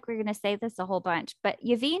feel like we're going to say this a whole bunch, but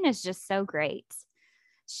Yvonne is just so great.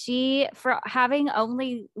 She, for having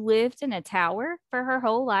only lived in a tower for her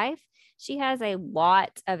whole life, she has a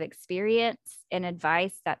lot of experience and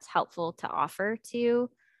advice that's helpful to offer to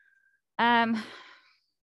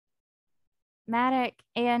Maddox.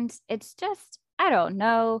 And it's just, I don't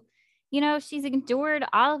know. She's endured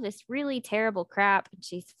all of this really terrible crap, and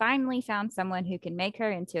she's finally found someone who can make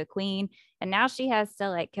her into a queen. And now she has to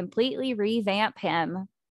like completely revamp him.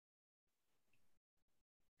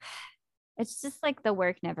 It's just like the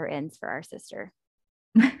work never ends for our sister.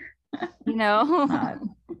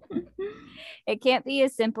 It can't be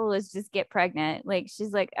as simple as just get pregnant. Like,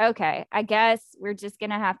 she's like, okay, I guess we're just going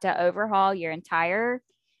to have to overhaul your entire,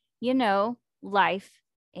 life.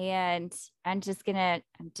 And I'm just gonna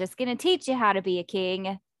teach you how to be a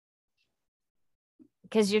king,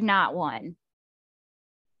 because you're not one.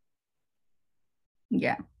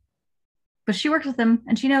 Yeah. But she works with him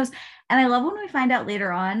and she knows. And I love when we find out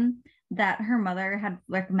later on that her mother had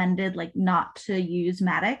recommended like not to use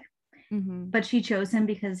Maddox, but she chose him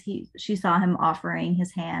because she saw him offering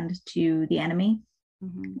his hand to the enemy, to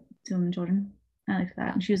women and children. I like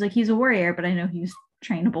that. And she was like, he's a warrior, but I know he's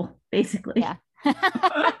trainable, basically. Yeah.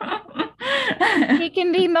 He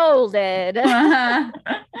can be molded.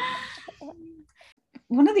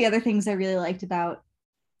 One of the other things I really liked about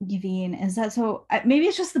Yvonne is that, so maybe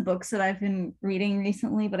it's just the books that I've been reading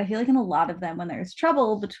recently, but I feel like in a lot of them, when there's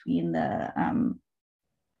trouble between the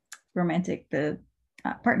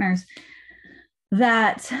partners,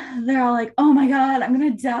 that they're all like, oh my God, I'm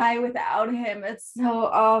going to die without him. It's so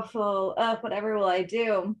awful. Whatever will I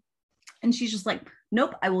do? And she's just like,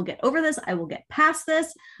 nope, I will get over this. I will get past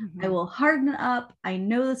this. I will harden up. I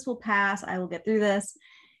know this will pass. I will get through this,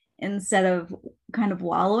 instead of kind of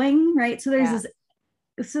wallowing, right? So there's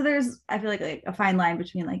I feel like a fine line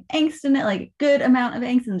between like angst in it, like a good amount of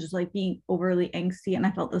angst, and just like being overly angsty. And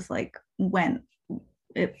I felt this like when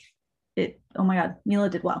oh my God,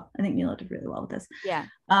 Mila did well. I think Mila did really well with this. Yeah.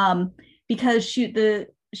 Because she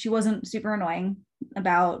wasn't super annoying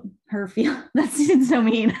about her feel. That seemed so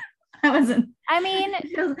mean.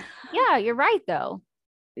 Yeah, you're right though.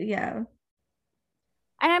 Yeah.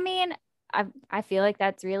 And I mean, I feel like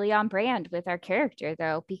that's really on brand with our character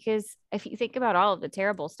though, because if you think about all of the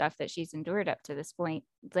terrible stuff that she's endured up to this point,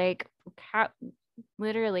 like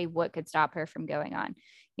literally what could stop her from going on?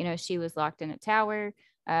 She was locked in a tower.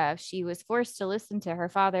 She was forced to listen to her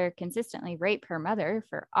father consistently rape her mother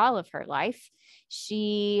for all of her life.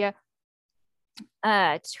 She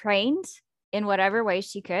trained in whatever way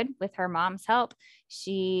she could with her mom's help.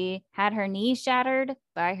 She had her knee shattered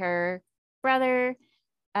by her brothers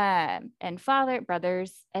and father,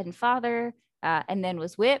 and then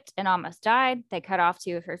was whipped and almost died. They cut off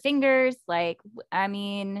 2 of her fingers. Like, I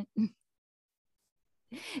mean,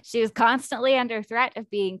 she was constantly under threat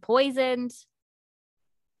of being poisoned.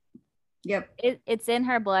 Yep. It's in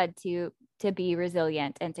her blood to be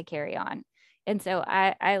resilient and to carry on. And so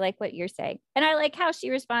I like what you're saying. And I like how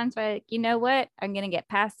she responds by like, you know what? I'm going to get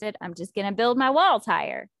past it. I'm just going to build my walls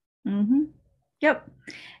higher. Yep.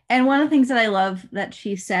 And one of the things that I love that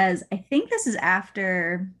she says, I think this is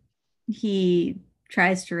after he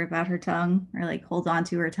tries to rip out her tongue or like holds on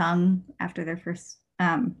to her tongue after their first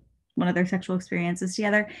one of their sexual experiences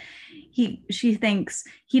together. She thinks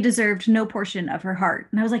he deserved no portion of her heart.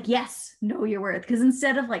 And I was like, yes, know your worth. Because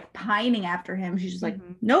instead of like pining after him, she's just like,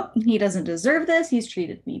 nope, he doesn't deserve this. He's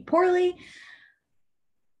treated me poorly.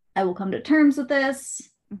 I will come to terms with this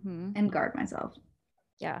and guard myself.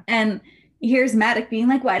 Yeah. And here's Maddox being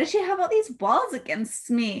like, why does she have all these walls against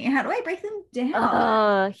me? How do I break them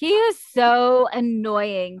down? He is so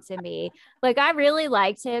annoying to me. Like, I really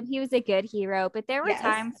liked him. He was a good hero, but there were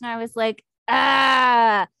times when I was like,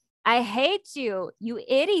 I hate you, you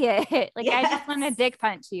idiot. Like, I just want to dick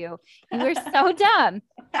punch you. You were so dumb.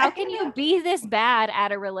 How can you be this bad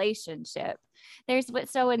at a relationship?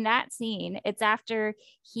 So in that scene, it's after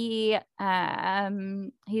he's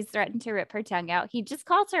threatened to rip her tongue out. He just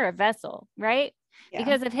calls her a vessel, right? Yeah.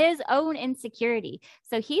 Because of his own insecurity.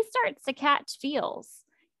 So he starts to catch feels,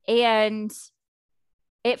 and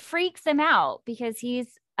it freaks him out because he's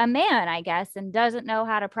a man, I guess, and doesn't know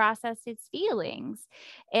how to process his feelings.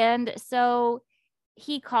 And so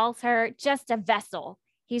he calls her just a vessel.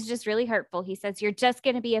 He's just really hurtful. He says, you're just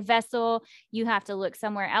going to be a vessel. You have to look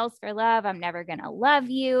somewhere else for love. I'm never going to love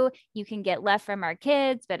you. You can get love from our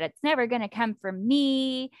kids, but it's never going to come from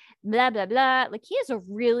me. Blah, blah, blah. Like, he is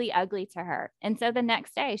really ugly to her. And so the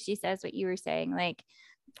next day she says what you were saying, like,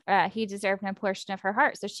 he deserved no portion of her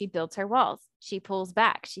heart. So she builds her walls. She pulls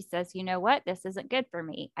back. She says, you know what? This isn't good for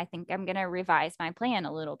me. I think I'm going to revise my plan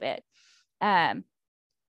a little bit.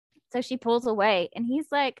 So she pulls away, and he's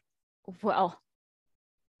like, well,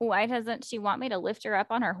 why doesn't she want me to lift her up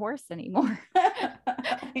on her horse anymore?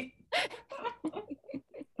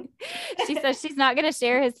 She says she's not going to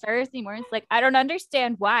share his furs anymore. It's like, I don't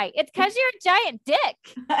understand why. It's because you're a giant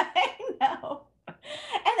dick. I know.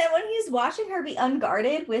 And then when he's watching her be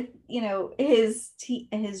unguarded with, you know, his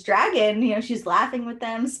dragon, you know, she's laughing with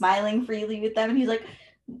them, smiling freely with them. And he's like,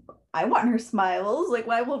 I want her smiles. Like,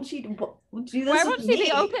 why won't she do this? Why won't she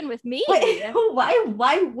be open with me?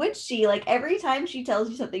 Why would she? Like, every time she tells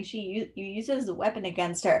you something, you use it as a weapon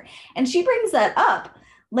against her. And she brings that up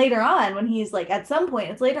later on when he's like, at some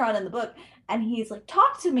point, it's later on in the book, and he's like,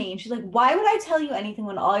 talk to me. And she's like, why would I tell you anything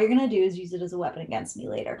when all you're going to do is use it as a weapon against me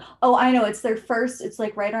later? Oh, I know. It's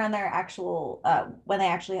like right around their actual, when they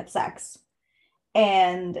actually have sex.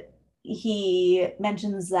 And he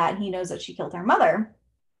mentions that he knows that she killed her mother,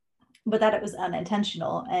 but that it was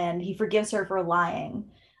unintentional. And he forgives her for lying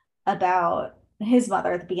about his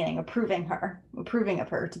mother at the beginning, approving of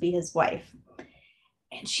her to be his wife.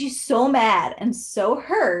 And she's so mad and so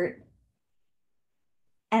hurt.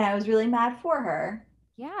 And I was really mad for her.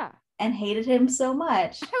 Yeah. And hated him so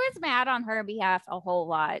much. I was mad on her behalf a whole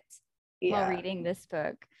lot while reading this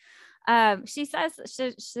book. She says,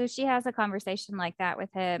 so she has a conversation like that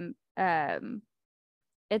with him.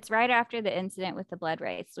 It's right after the incident with the blood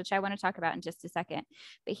wraith, which I want to talk about in just a second.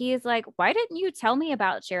 But he is like, why didn't you tell me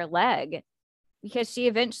about your leg? Because she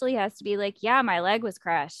eventually has to be like, yeah, my leg was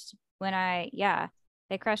crushed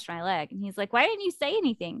they crushed my leg. And he's like, why didn't you say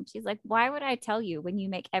anything? She's like, why would I tell you when you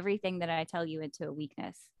make everything that I tell you into a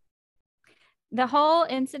weakness? The whole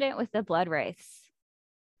incident with the blood wraiths.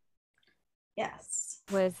 Yes.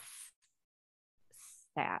 Was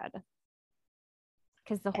sad.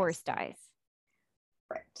 Because the horse dies.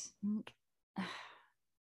 Right.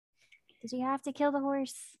 Did you have to kill the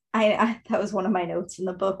horse? I that was one of my notes in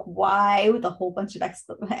the book. Why, with a whole bunch of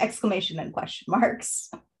exclamation and question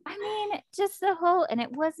marks. I mean, just the whole, and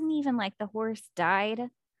it wasn't even like the horse died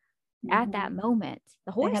at that moment.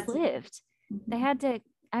 The horse lived. They had to,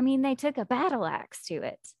 I mean, they took a battle axe to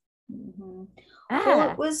it. Well,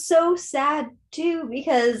 it was so sad too,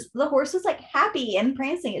 because the horse was like happy and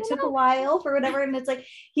prancing. It took a while for whatever, and it's like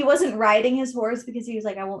he wasn't riding his horse because he was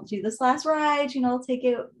like, I won't do this last ride, you know,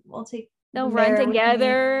 they'll run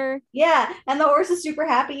together. Yeah, and the horse is super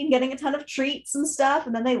happy and getting a ton of treats and stuff,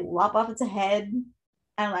 and then they lop off its head.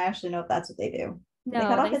 I don't actually know if that's what they do. No, they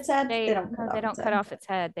cut off its head. They don't cut off its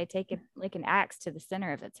head. They take it like an axe to the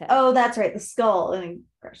center of its head. Oh, that's right, the skull, and it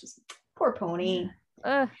crushes. Poor pony.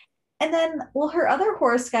 And then, well, her other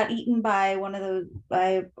horse got eaten by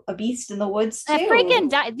by a beast in the woods too.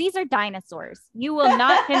 These are dinosaurs. You will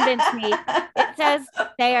not convince me. It says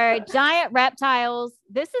they are giant reptiles.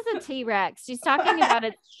 This is a T-Rex. She's talking about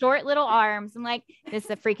its short little arms. I'm like, this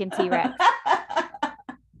is a freaking T-Rex.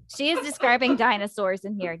 She is describing dinosaurs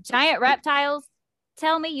in here. Giant reptiles.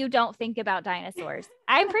 Tell me you don't think about dinosaurs.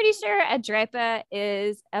 I'm pretty sure a Drapa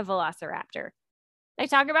is a velociraptor. They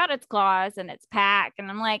talk about its claws and its pack, and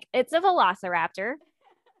I'm like, it's a velociraptor.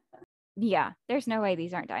 Yeah, there's no way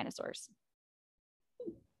these aren't dinosaurs.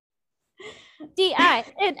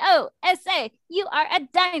 Dinosa. You are a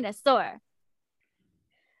dinosaur.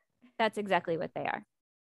 That's exactly what they are.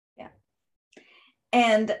 Yeah.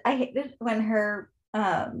 And I hated when her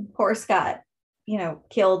horse got,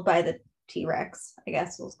 killed by the T-Rex. I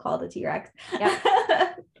guess we'll call it a T-Rex.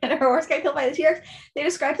 Yep. And her horse got killed by the T-Rex. They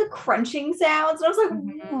described the crunching sounds. And I was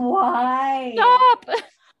like, why? Stop!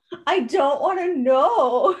 I don't want to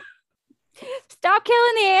know. Stop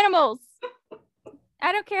killing the animals.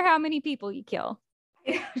 I don't care how many people you kill.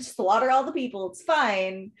 Just slaughter all the people. It's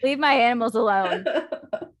fine. Leave my animals alone.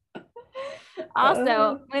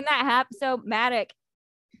 Also, when that happens, so Maddox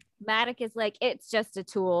is like, it's just a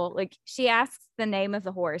tool. Like, she asks the name of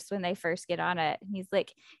the horse when they first get on it. He's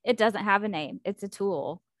like, it doesn't have a name. It's a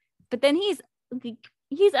tool. But then he's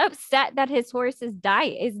upset that his horse is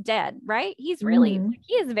dead, right? He's really,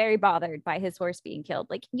 he is very bothered by his horse being killed.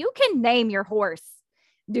 Like, you can name your horse,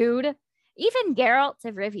 dude. Even Geralt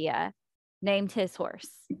of Rivia named his horse.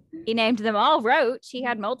 He named them all Roach. He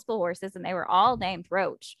had multiple horses and they were all named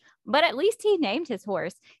Roach. But at least he named his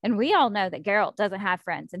horse. And we all know that Geralt doesn't have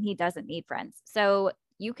friends and he doesn't need friends. So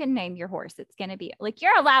you can name your horse. It's going to be like,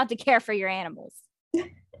 you're allowed to care for your animals.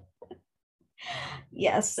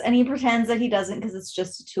 Yes. And he pretends that he doesn't because it's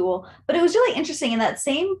just a tool. But it was really interesting in that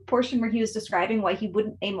same portion where he was describing why he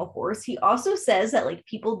wouldn't name a horse. He also says that like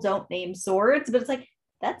people don't name swords, but it's like,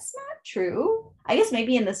 that's not true. I guess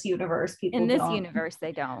maybe in this universe, people in this don't. universe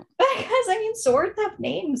they don't. Because I mean, swords have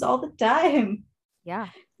names all the time. Yeah.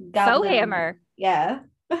 Goblin. Hammer. Yeah.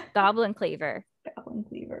 Goblin Cleaver. Goblin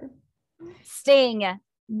Cleaver. Sting.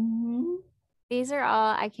 Mm-hmm. These are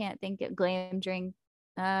all I can't think of. Glamdring.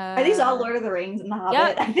 Are these all Lord of the Rings and The Hobbit?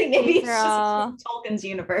 Yep. I think maybe it's just Tolkien's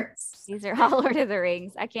universe. These are all Lord of the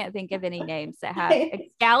Rings. I can't think of any names that have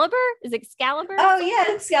Excalibur. Is Excalibur? Oh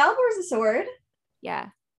yeah, Excalibur is a sword. Yeah.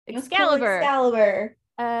 Excalibur. Excalibur.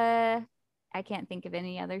 I can't think of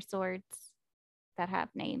any other swords that have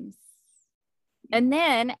names. And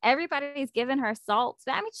then everybody's given her salts.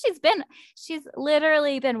 I mean, she's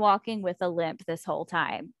literally been walking with a limp this whole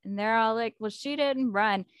time. And they're all like, well, she didn't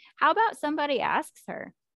run. How about somebody asks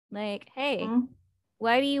her, like, hey,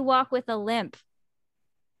 why do you walk with a limp?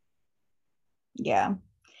 Yeah.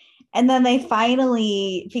 And then they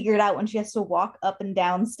finally figured out when she has to walk up and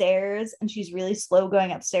down stairs and she's really slow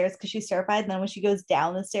going upstairs because she's terrified. And then when she goes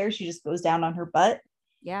down the stairs, she just goes down on her butt.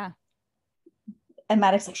 Yeah. And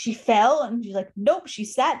Maddox like, she fell, and she's like, nope, she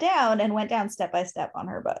sat down and went down step by step on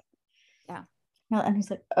her butt. Yeah. And he's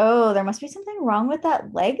like, oh, there must be something wrong with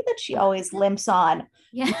that leg that she always limps on.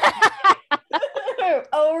 Yeah.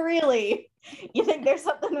 Oh, really? You think there's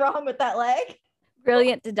something wrong with that leg?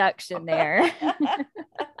 Brilliant deduction there.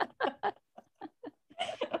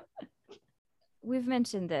 We've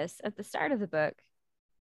mentioned this at the start of the book.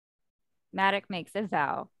 Maddox makes a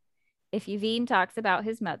vow. If Yvain talks about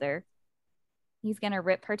his mother, he's going to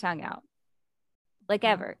rip her tongue out. Like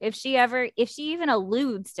ever. If she even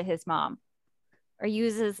alludes to his mom or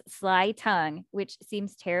uses sly tongue, which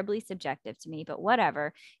seems terribly subjective to me, but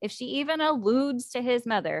whatever. If she even alludes to his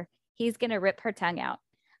mother, he's going to rip her tongue out.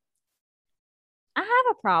 I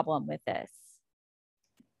have a problem with this.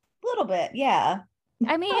 A little bit, yeah.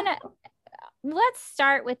 I mean, let's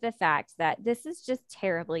start with the fact that this is just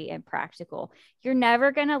terribly impractical. You're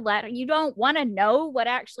never going to you don't want to know what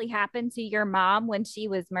actually happened to your mom when she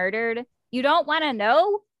was murdered. You don't want to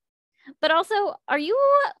know. But also, are you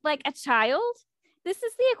like a child? This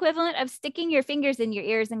is the equivalent of sticking your fingers in your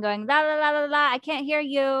ears and going, la, la, la, la, la, I can't hear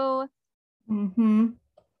you. Mm-hmm.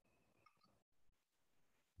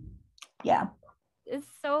 Yeah.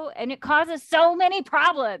 And it causes so many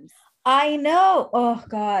problems. I know. Oh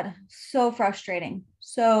God, so frustrating.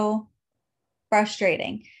 So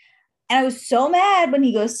frustrating. And I was so mad when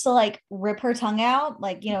he goes to like rip her tongue out,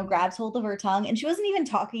 like, grabs hold of her tongue, and she wasn't even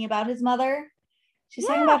talking about his mother. She's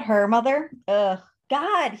talking about her mother. Ugh,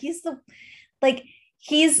 God, he's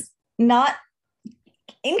not,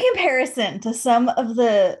 in comparison to some of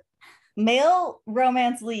the male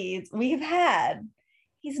romance leads we've had,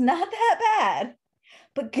 he's not that bad.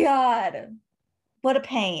 But God, what a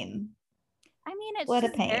pain. I mean, it's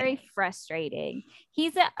just very frustrating.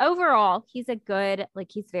 He's a good,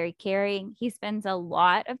 like, he's very caring. He spends a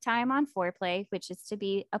lot of time on foreplay, which is to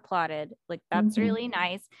be applauded. Like, that's really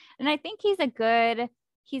nice. And I think he's a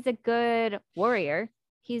good warrior.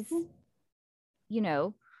 He's,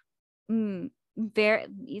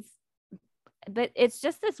 but it's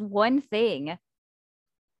just this one thing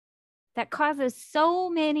that causes so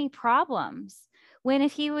many problems. When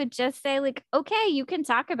if he would just say, like, okay, you can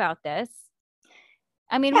talk about this.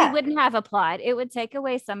 I mean, we wouldn't have a plot. It would take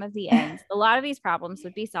away some of the ends. A lot of these problems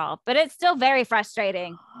would be solved, but it's still very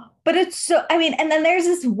frustrating. But it's so, I mean, and then there's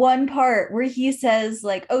this one part where he says,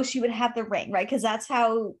 like, oh, she would have the ring, right? Because that's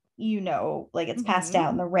how, like, it's passed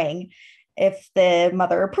down, the ring, if the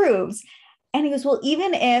mother approves. And he goes, well,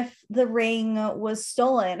 even if the ring was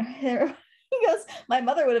stolen, he goes, my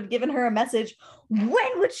mother would have given her a message.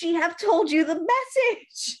 When would she have told you the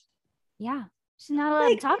message? Yeah. She's not allowed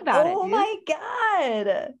to talk about it. Oh my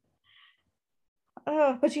God.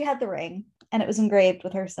 Oh, but she had the ring and it was engraved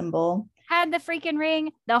with her symbol. Had the freaking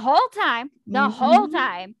ring the whole time. Whole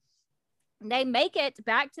time. They make it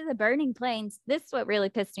back to the burning plains. This is what really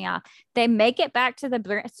pissed me off. They make it back to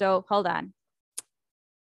the so hold on.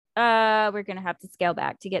 We're gonna have to scale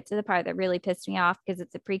back to get to the part that really pissed me off, because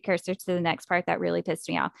it's a precursor to the next part that really pissed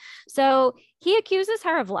me off. So he accuses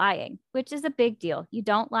her of lying, which is a big deal. You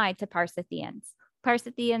don't lie to Parsithians.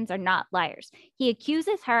 Parsithians are not liars. He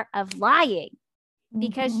accuses her of lying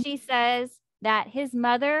because she says that his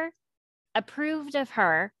mother approved of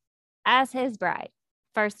her as his bride.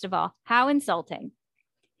 First of all, how insulting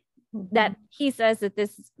that he says that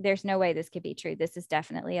there's no way this could be true. This is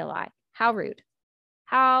definitely a lie. How rude.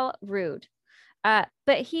 How rude.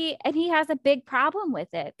 But he has a big problem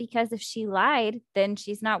with it, because if she lied, then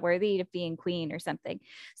she's not worthy of being queen or something.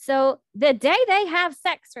 So the day they have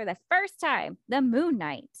sex for the first time, the moon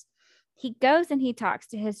night, he goes and he talks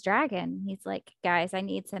to his dragon. He's like, guys, I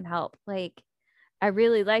need some help. Like, I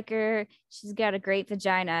really like her. She's got a great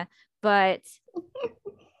vagina, but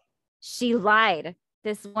she lied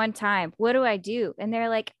this one time. What do I do? And they're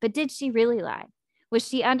like, but did she really lie? Was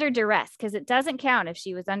she under duress? Because it doesn't count if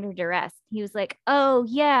she was under duress. He was like, oh,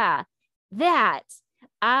 yeah, that.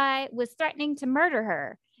 I was threatening to murder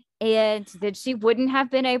her, and that she wouldn't have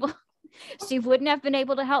been able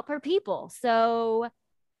to help her people. So,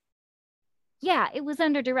 yeah, it was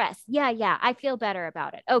under duress. Yeah, I feel better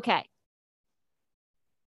about it. Okay.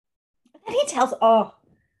 And he tells, oh,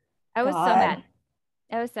 I was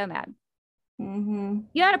so mad.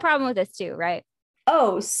 You had a problem with this too, right?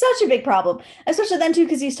 Oh, such a big problem, especially then too,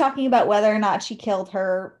 because he's talking about whether or not she killed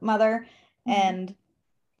her mother, and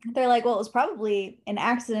they're like, well, it was probably an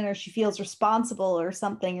accident, or she feels responsible or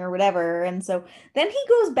something or whatever. And so then he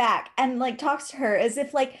goes back and like talks to her as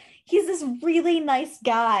if like he's this really nice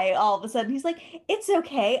guy. All of a sudden he's like, it's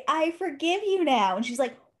okay, I forgive you now. And she's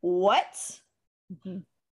like, what?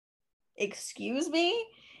 Excuse me?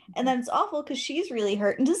 And then it's awful because she's really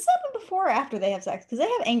hurt. And does this happen before or after they have sex? Because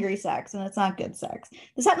they have angry sex and it's not good sex.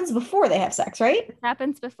 This happens before they have sex, right? It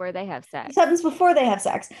happens before they have sex. This happens before they have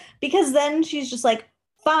sex. Because then she's just like,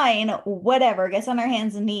 fine, whatever, gets on her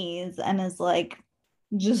hands and knees and is like,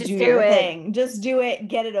 just do your thing. Just do it,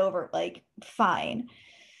 get it over. Like, fine.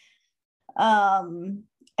 And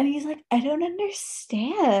he's like, I don't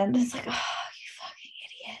understand. It's like, oh, you fucking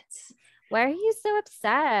idiots. Why are you so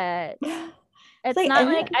upset? It's like, not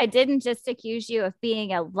like I didn't just accuse you of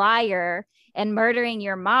being a liar and murdering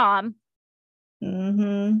your mom.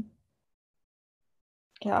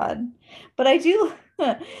 God. But I do,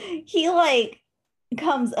 he like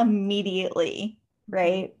comes immediately,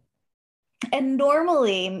 right? And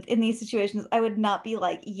normally in these situations, I would not be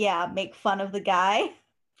like, yeah, make fun of the guy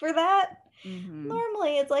for that.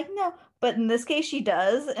 Normally it's like, no. But in this case, she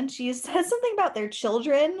does. And she says something about their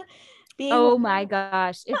children being. Oh my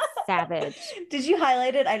gosh, it's savage. Did you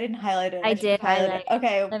highlight it? I didn't highlight it. I did highlight it.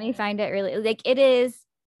 Okay. Let me find it really. Like, it is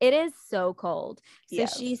so cold. So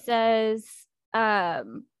yes. She says,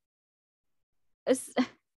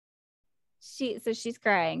 she's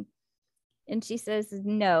crying. And she says,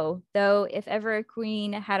 no, though if ever a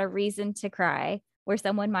queen had a reason to cry, where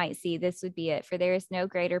someone might see, this would be it. For there is no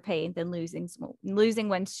greater pain than losing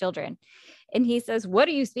one's children. And he says, what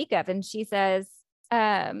do you speak of? And she says,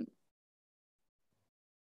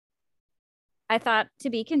 I thought to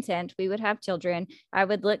be content, we would have children. I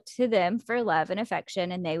would look to them for love and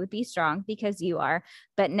affection, and they would be strong because you are.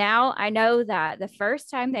 But now I know that the first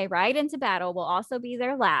time they ride into battle will also be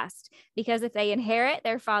their last, because if they inherit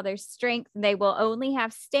their father's strength, they will only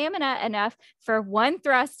have stamina enough for one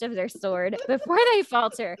thrust of their sword before they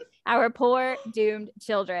falter. Our poor doomed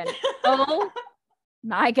children. Oh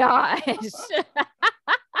my gosh.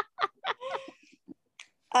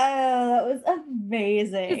 Oh, that was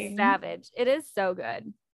amazing. It's savage. It is so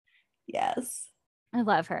good. Yes. I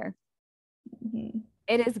love her.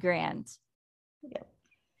 It is grand. Yep.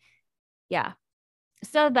 Yeah.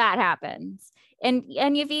 So that happens. And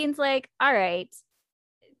Yvonne's like, all right,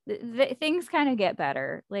 things kind of get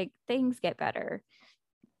better. Like, things get better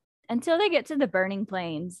until they get to the burning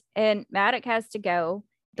plains, and Maddox has to go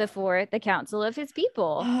before the council of his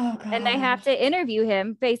people. Oh, And they have gosh. to interview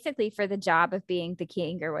him basically for the job of being the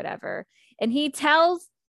king or whatever. And he tells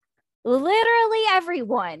literally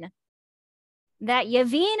everyone that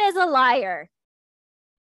Yavin is a liar.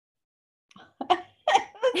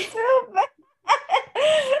 It's so bad.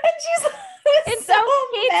 And she's And so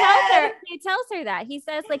mad. he tells her that. He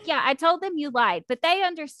says, like, yeah, I told them you lied, but they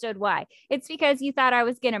understood why. It's because you thought I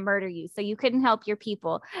was gonna murder you, so you couldn't help your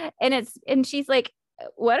people. And she's like,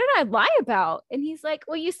 what did I lie about? And he's like,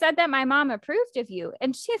 well, you said that my mom approved of you.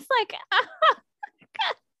 And she's like,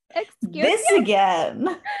 excuse This you? again.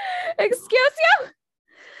 Excuse you?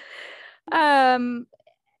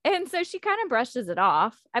 And so she kind of brushes it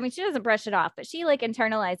off. I mean, she doesn't brush it off, but she like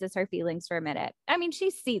internalizes her feelings for a minute. I mean,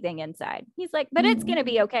 she's seething inside. He's like, but it's going to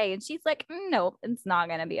be okay. And she's like, no, it's not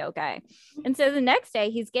going to be okay. And so the next day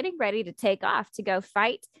he's getting ready to take off to go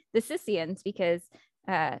fight the Scythians because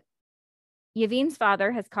Yavin's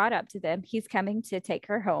father has caught up to them. He's coming to take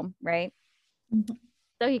her home, right? Mm-hmm.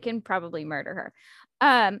 So he can probably murder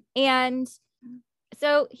her. And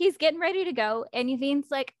so he's getting ready to go. And Yavin's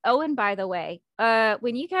like, oh, and by the way,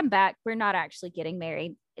 when you come back, we're not actually getting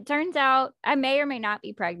married. It turns out I may or may not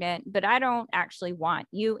be pregnant, but I don't actually want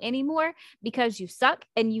you anymore because you suck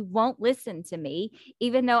and you won't listen to me,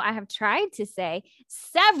 even though I have tried to say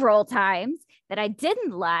several times that I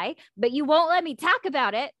didn't lie, but you won't let me talk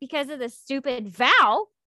about it because of the stupid vow.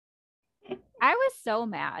 I was so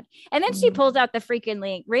mad. And then she pulls out the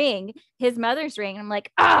freaking ring, his mother's ring. And I'm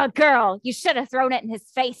like, oh, girl, you should have thrown it in his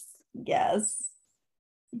face. Yes.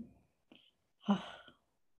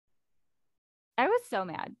 I was so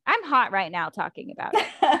mad. I'm hot right now talking about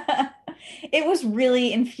it. It was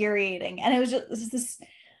really infuriating. And it was just this,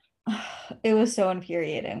 it was so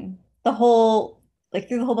infuriating. The whole, like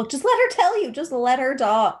through the whole book, just let her tell you, just let her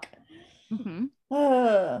talk.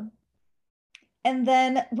 Mm-hmm. And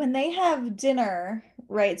then when they have dinner,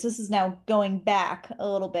 right? So this is now going back a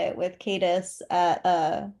little bit with Cadus at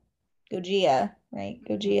Goggia, right?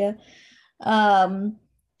 Goggia.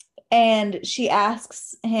 And she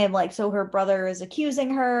asks him, like, so her brother is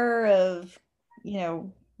accusing her of, you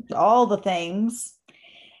know, all the things.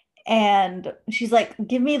 And she's like,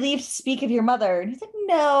 give me leave to speak of your mother. And he's like,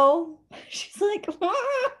 no. She's like,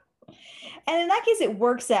 ah. And in that case, it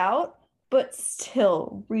works out, but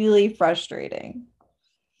still really frustrating.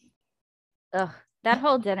 Ugh, that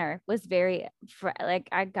whole dinner was very, like,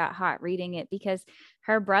 I got hot reading it because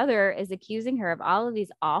her brother is accusing her of all of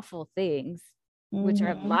these awful things, which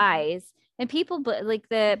are lies. And people, like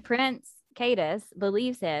the Prince Cadus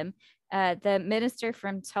believes him. The minister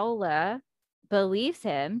from Tola believes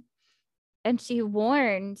him. And she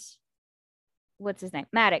warned, what's his name?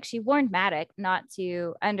 Maddox. She warned Maddox not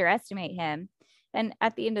to underestimate him. And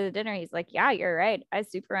at the end of the dinner, he's like, yeah, you're right. I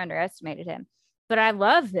super underestimated him. But I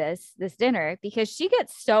love this dinner because she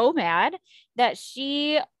gets so mad that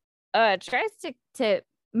she tries to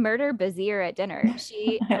murder Bazir at dinner.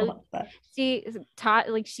 She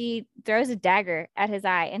throws a dagger at his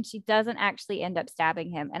eye and she doesn't actually end up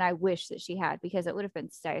stabbing him. And I wish that she had, because it would have been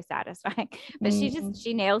so satisfying. But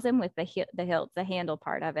she nails him with the hilt, the handle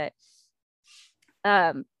part of it.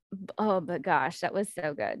 Oh, but gosh, that was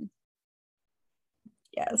so good.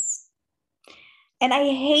 Yes. And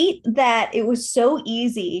I hate that it was so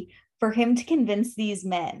easy for him to convince these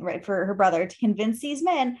men, right? For her brother to convince these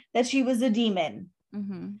men that she was a demon.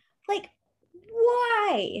 Mm-hmm. Like,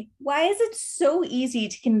 why? Why is it so easy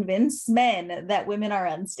to convince men that women are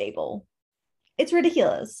unstable? It's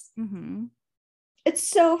ridiculous. Mm-hmm. It's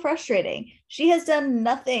so frustrating. She has done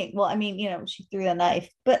nothing. Well, I mean, you know, she threw the knife,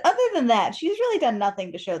 but other than that, she's really done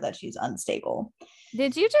nothing to show that she's unstable.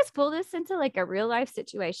 Did you just pull this into like a real life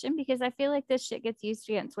situation? Because I feel like this shit gets used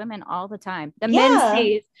against women all the time. The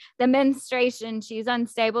menstruation, she's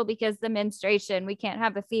unstable because the menstruation. We can't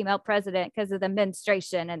have a female president because of the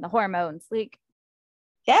menstruation and the hormones. Like,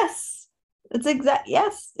 yes, it's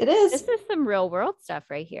yes, it is. This is some real world stuff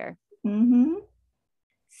right here. Mm-hmm.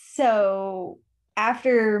 So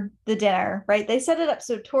after the dinner, right, they set it up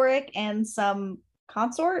so Torek and some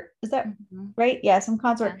consort, is that right? Yeah, some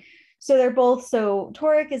consort. Yeah. So they're both, so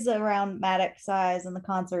Torek is around Maddox size and the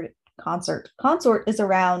consort is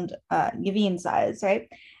around Yavin size, right?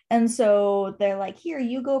 And so they're like, here,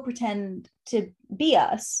 you go pretend to be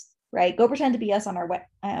us, right? Go pretend to be us on our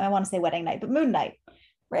I want to say wedding night, but moon night,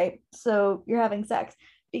 right? So you're having sex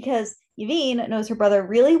because Yavin knows her brother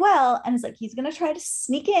really well and is like, he's gonna try to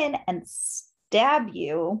sneak in and stab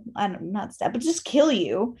you, not stab, but just kill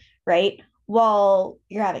you, right? While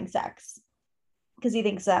you're having sex. Because he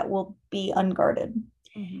thinks that will be unguarded.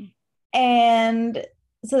 Mm-hmm. And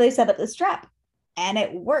so they set up this trap. and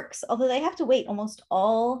it works, although they have to wait almost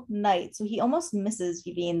all night, so he almost misses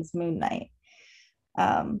Yvonne's moon night.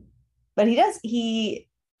 But he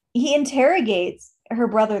interrogates her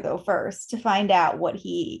brother though first to find out what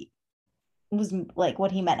he was like,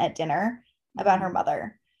 what he meant at dinner about her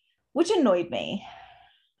mother, which annoyed me.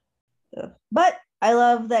 But I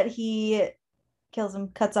love that he kills him,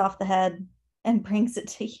 cuts off the head, and brings it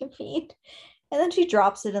to Yvonne. And then she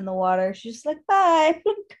drops it in the water. She's just like, bye.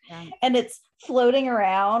 Yeah. And it's floating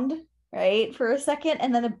around, right, for a second.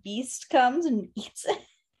 And then a beast comes and eats it.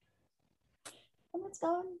 And it's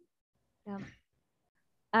gone.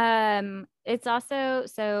 Yeah. It's also,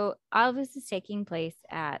 so all of this is taking place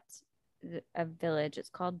at a village. It's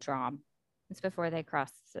called Drom. It's before they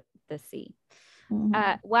cross the sea.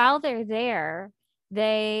 Mm-hmm. While they're there,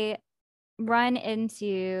 they run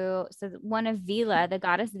into, so one of Vila, the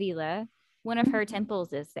goddess Vila, one of her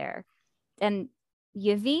temples is there. And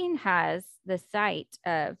Yvonne has the sight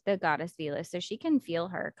of the goddess Vila, so she can feel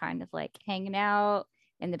her kind of like hanging out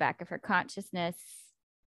in the back of her consciousness,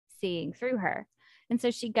 seeing through her. And so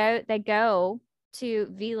they go to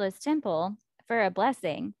Vila's temple for a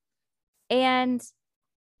blessing. And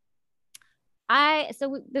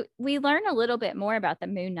we learn a little bit more about the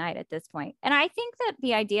moon night at this point. And I think that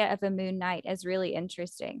the idea of a moon night is really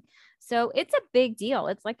interesting. So it's a big deal.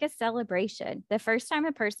 It's like a celebration. The first time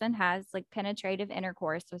a person has like penetrative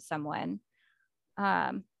intercourse with someone,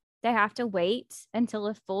 they have to wait until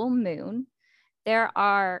a full moon. There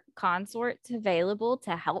are consorts available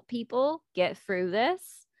to help people get through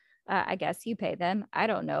this. I guess you pay them. I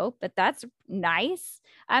don't know, but that's nice.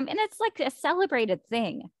 And it's like a celebrated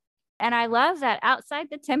thing. And I love that outside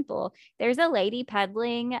the temple, there's a lady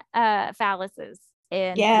peddling phalluses.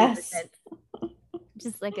 And yes,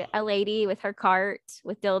 just like a lady with her cart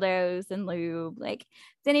with dildos and lube. Like,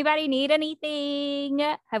 does anybody need anything?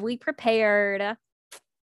 Have we prepared?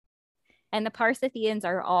 And the Parsithians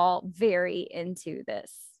are all very into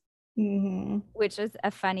this, which is a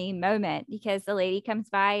funny moment because the lady comes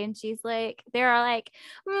by and she's like, they're like,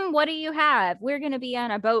 what do you have? We're going to be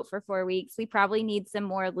on a boat for 4 weeks. We probably need some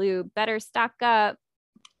more lube. Better stock up.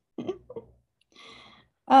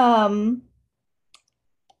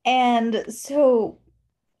 And so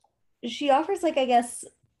she offers, like, I guess,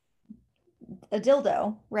 a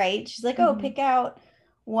dildo, right? She's like, oh, pick out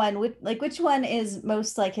one with like which one is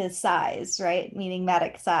most like his size, right? Meaning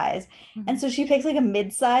Matic size. And so she picks like a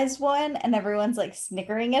mid-sized one and everyone's like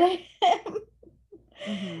snickering at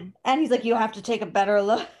him. And he's like, you have to take a better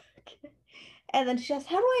look. And then she asks,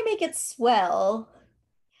 how do I make it swell?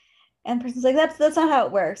 And the person's like, that's not how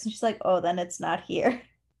it works. And she's like, oh, then it's not here.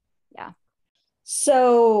 Yeah.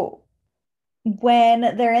 So when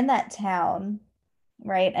they're in that town,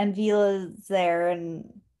 right, and Vila's there,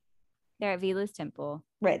 and they're at Vila's temple.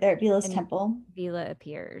 Right, they're at Vila's temple. Vila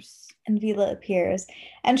appears. And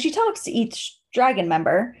she talks to each dragon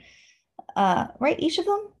member. Right, each of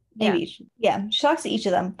them? Maybe yeah. Each. Yeah, she talks to each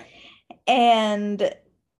of them. And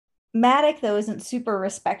Matic, though, isn't super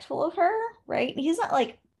respectful of her, right? He's not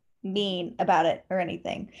like mean about it or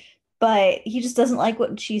anything, but he just doesn't like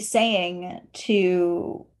what she's saying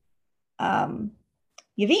to Yvonne.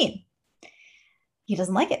 He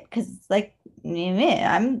doesn't like it because it's like,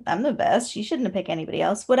 I'm the best. She shouldn't have picked anybody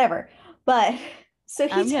else. Whatever. But so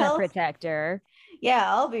I'm gonna protect her. Yeah,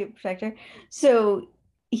 I'll be a protector. So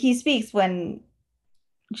he speaks when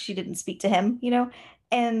she didn't speak to him,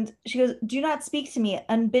 and she goes, "Do not speak to me,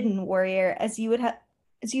 unbidden warrior, as you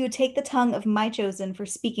would take the tongue of my chosen for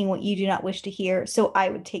speaking what you do not wish to hear. So I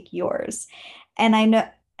would take yours, and I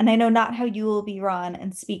know not how you will be wrong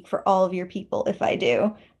and speak for all of your people if I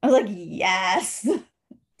do." I was like, yes,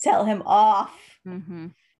 tell him off.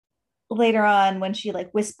 Later on, when she like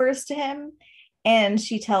whispers to him and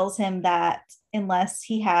she tells him that unless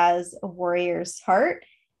he has a warrior's heart,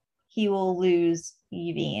 he will lose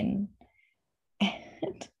Yvonne.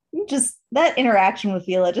 And just that interaction with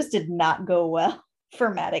Vila just did not go well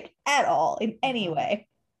for Matic at all in any way.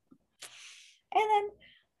 And then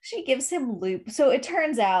she gives him loop. So it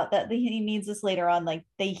turns out that he needs this later on. Like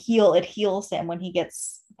it heals him when he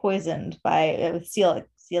gets poisoned by Sealak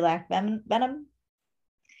venom.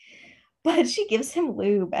 But she gives him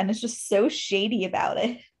lube and is just so shady about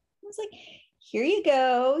it. It's like, here you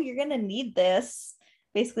go. You're going to need this.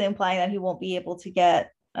 Basically implying that he won't be able to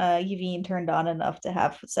get Yvonne turned on enough to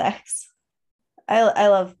have sex. I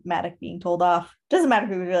love Matic being told off. Doesn't matter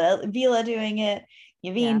who really. Vila doing it,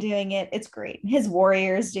 Yvonne doing it. It's great. His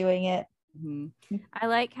warriors doing it. I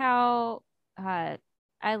like how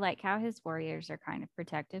I like how his warriors are kind of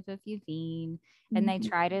protective of Yvonne, and they Mhm.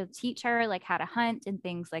 try to teach her like how to hunt and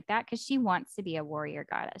things like that because she wants to be a warrior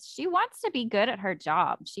goddess. She wants to be good at her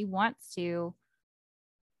job. She wants to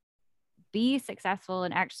be successful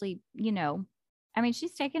and actually, I mean,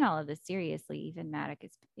 she's taken all of this seriously. Even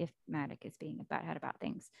if Maddox is being a butthead about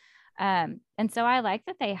things. And so I like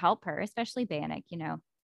that they help her, especially Bannock,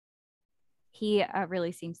 he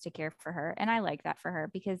really seems to care for her. And I like that for her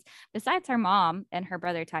because besides her mom and her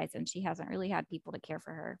brother Tyson, she hasn't really had people to care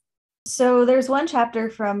for her. So there's one chapter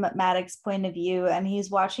from Maddox's point of view, and he's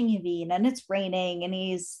watching Yvonne, and it's raining, and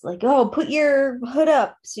he's like, "Oh, put your hood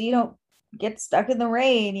up so you don't get stuck in the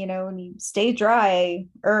rain, and you stay dry."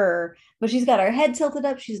 But she's got her head tilted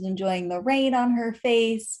up. She's enjoying the rain on her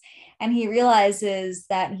face, and he realizes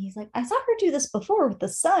that he's like, "I saw her do this before with the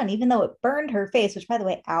sun, even though it burned her face." Which, by the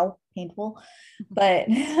way, ow, painful. But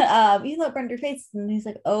even though it burned her face, and he's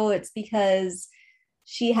like, "Oh, it's because."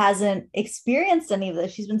 She hasn't experienced any of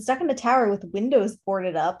this. She's been stuck in a tower with windows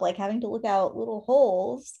boarded up, like having to look out little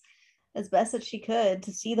holes as best as she could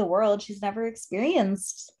to see the world. She's never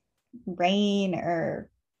experienced rain or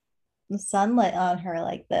the sunlight on her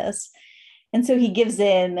like this. And so he gives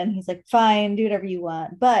in and he's like, fine, do whatever you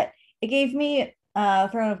want. But it gave me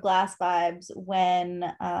Throne of Glass vibes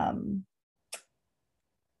when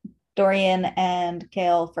Dorian and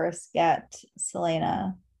Kale first get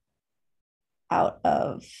Selena out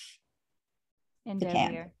of the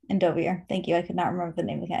camp in Dovier. Thank you. I could not remember the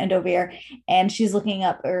name of the camp in Dovier. And she's looking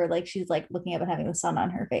up, or like she's like looking up and having the sun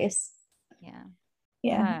on her face. Yeah.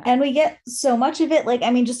 Yeah. And we get so much of it. Like,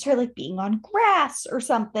 I mean, just her like being on grass or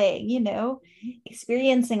something,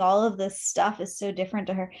 experiencing all of this stuff is so different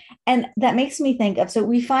to her. And that makes me think of, so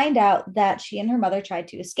we find out that she and her mother tried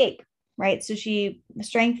to escape, right? So she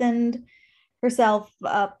strengthened herself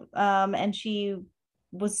up and she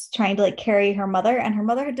was trying to like carry her mother, and her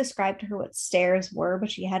mother had described to her what stairs were,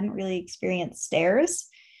 but she hadn't really experienced stairs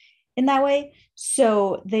in that way.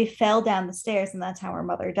 So they fell down the stairs, and that's how her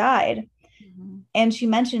mother died. Mm-hmm. And she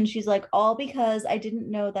mentioned, she's like, all because I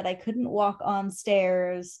didn't know that I couldn't walk on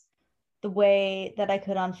stairs the way that I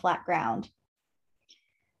could on flat ground.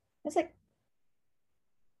 It's like,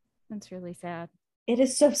 that's really sad. It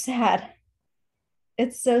is so sad.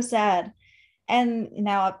 It's so sad. And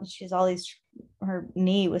now she's always, her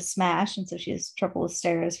knee was smashed, and so she has trouble with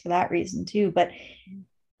stairs for that reason too. But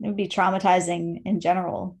it would be traumatizing in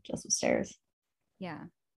general just with stairs. Yeah.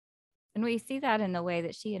 And we see that in the way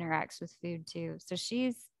that she interacts with food too. So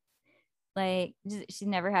she's like, she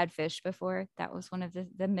never had fish before. That was one of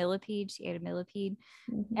the millipede. She ate a millipede.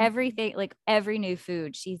 Mm-hmm. Everything, like every new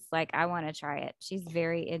food, she's like, I want to try it. She's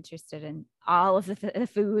very interested in all of the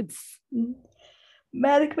foods. Mm-hmm.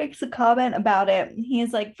 Maddox makes a comment about it.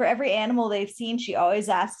 He's like, for every animal they've seen, she always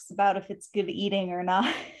asks about if it's good eating or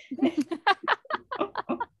not.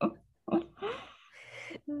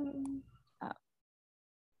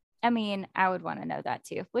 I mean, I would want to know that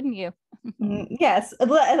too, wouldn't you? Yes,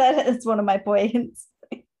 that's one of my points.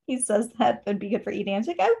 He says that would be good for eating. I was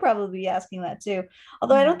like, I would probably be asking that too.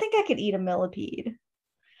 Although I don't think I could eat a millipede.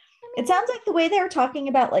 It sounds like the way they were talking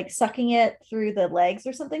about like sucking it through the legs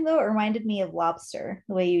or something, though, it reminded me of lobster,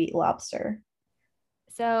 the way you eat lobster.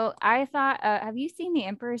 So I thought, have you seen The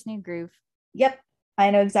Emperor's New Groove? Yep.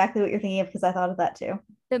 I know exactly what you're thinking of because I thought of that too.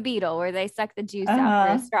 The beetle where they suck the juice out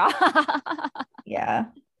through a straw. Yeah.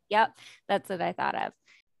 Yep. That's what I thought of.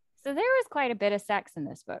 So there was quite a bit of sex in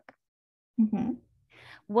this book. Mm-hmm.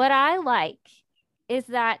 What I like is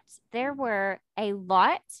that there were a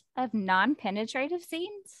lot of non-penetrative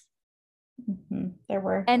scenes. Mm-hmm. There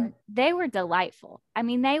were. And they were delightful. I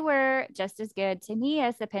mean, they were just as good to me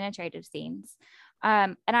as the penetrative scenes.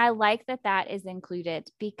 And I like that is included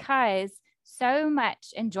because so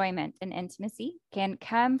much enjoyment and intimacy can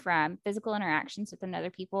come from physical interactions with another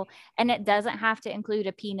people. And it doesn't have to include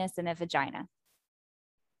a penis and a vagina.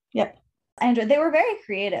 Yep. I enjoyed. They were very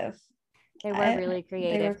creative. They were really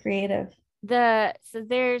creative. They were creative. So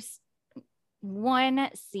there's one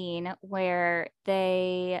scene where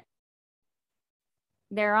they're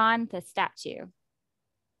on the statue.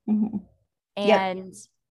 Mm-hmm. And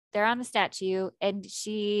they're on the statue, and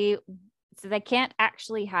so they can't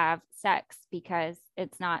actually have sex because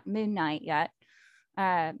it's not moon night yet.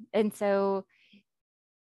 And so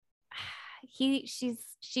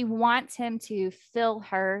she wants him to fill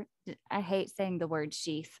her. I hate saying the word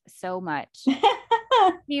sheath so much.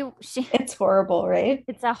 It's horrible, right?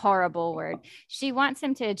 It's a horrible word. She wants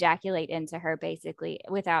him to ejaculate into her basically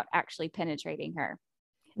without actually penetrating her.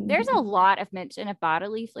 Mm-hmm. There's a lot of mention of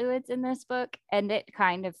bodily fluids in this book, and it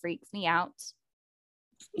kind of freaks me out.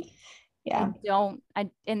 Yeah.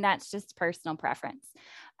 And that's just personal preference.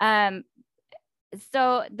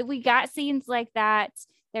 So we got scenes like that.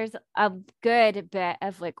 There's a good bit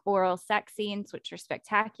of like oral sex scenes, which are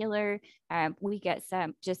spectacular. We get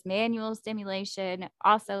some just manual stimulation.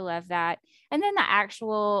 Also love that. And then the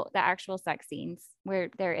actual sex scenes where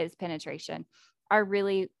there is penetration are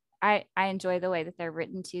really, I enjoy the way that they're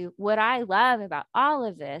written too. What I love about all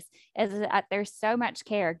of this is that there's so much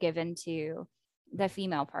care given to the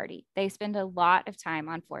female party. They spend a lot of time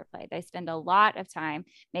on foreplay. They spend a lot of time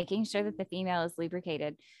making sure that the female is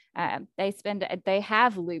lubricated. They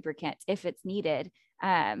have lubricant if it's needed.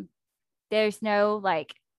 There's no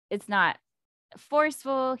like, it's not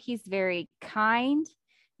forceful. He's very kind.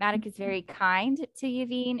 Maddox is very kind to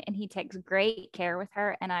Yavin, and he takes great care with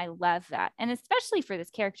her. And I love that. And especially for this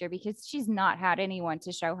character, because she's not had anyone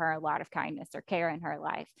to show her a lot of kindness or care in her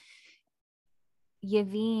life.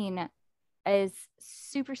 Yavin is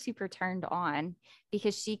super, super turned on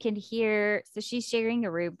because she can hear. So she's sharing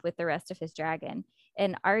a room with the rest of his dragon.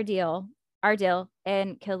 And Ardil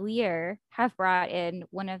and Kalir have brought in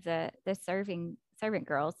one of the servant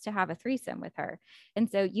girls to have a threesome with her. And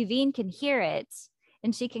so Yavin can hear it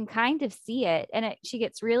and she can kind of see it, and she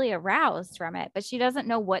gets really aroused from it, but she doesn't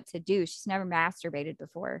know what to do. She's never masturbated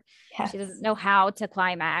before. Yes. She doesn't know how to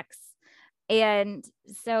climax. And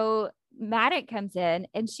so Maddox comes in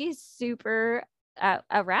and she's super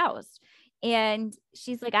aroused, and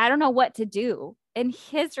she's like, I don't know what to do. And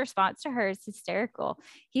his response to her is hysterical.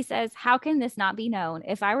 He says, how can this not be known?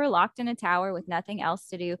 If I were locked in a tower with nothing else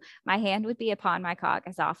to do, my hand would be upon my cock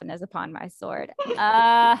as often as upon my sword.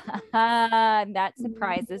 That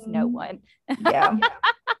surprises no one. Yeah.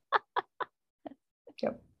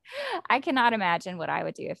 Yep. I cannot imagine what I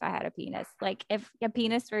would do if I had a penis. Like if a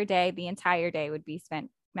penis for a day, the entire day would be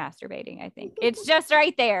spent masturbating. I think it's just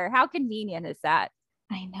right there. How convenient is that?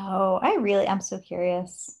 I know. I'm so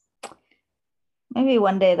curious. Maybe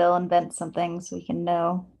one day they'll invent something so we can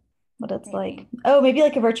know what it's like. Oh, maybe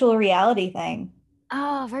like a virtual reality thing.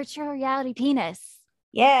 Oh, virtual reality penis.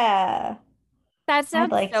 Yeah. That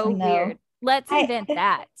sounds so weird. Let's invent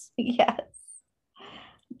that. Yes.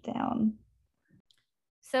 Down.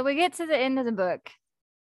 So we get to the end of the book.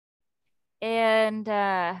 And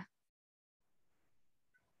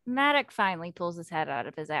Maddox finally pulls his head out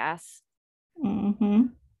of his ass. Mm-hmm.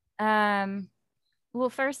 Well,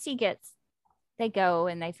 first they go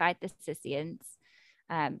and they fight the Scythians,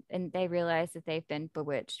 and they realize that they've been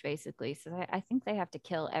bewitched, basically. So I think they have to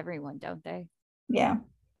kill everyone, don't they? Yeah.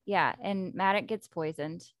 Yeah, and Maddox gets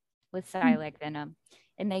poisoned with Silac venom,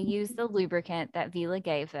 and they use the lubricant that Vila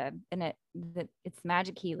gave them, and it's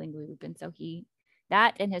magic healing lube, and so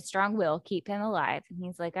that and his strong will keep him alive. And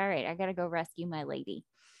he's like, all right, I gotta go rescue my lady.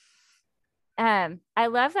 I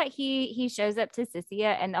love that he shows up to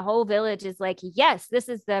Sissia, and the whole village is like, yes, this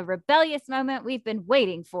is the rebellious moment we've been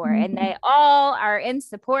waiting for. Mm-hmm. And they all are in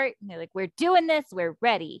support. And they're like, we're doing this, we're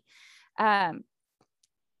ready. And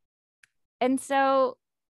so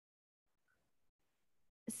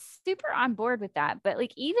super on board with that. But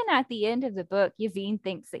like, even at the end of the book, Yavin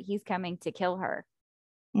thinks that he's coming to kill her.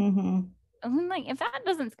 Mm-hmm. I'm like, if that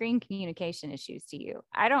doesn't scream communication issues to you,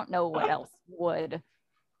 I don't know what else would.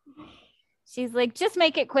 She's like, just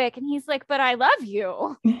make it quick. And he's like, but I love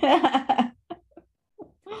you.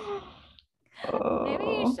 Oh. Maybe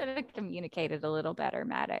you should have communicated a little better,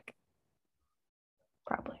 Maddox.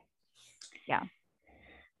 Probably. Yeah.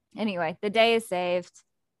 Anyway, the day is saved.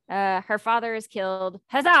 Her father is killed.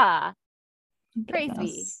 Huzzah! Praise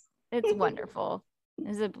be. It's wonderful.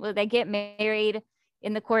 They get married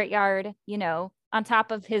in the courtyard, on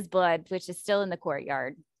top of his blood, which is still in the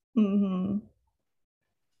courtyard. Mm-hmm.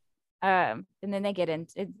 And then they get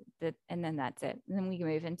into it, and then that's it. And then we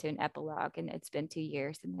move into an epilogue, and it's been 2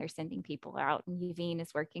 years, and they're sending people out, and Yavin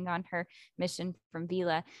is working on her mission from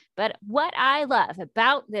Vila. But what I love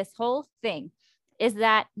about this whole thing is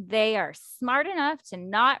that they are smart enough to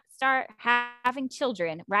not start having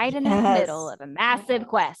children right in the middle of a massive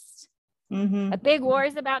quest. Mm-hmm. A big war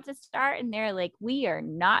is about to start, and they're like, we are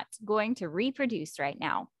not going to reproduce right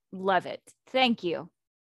now. Love it. Thank you.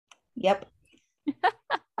 Yep.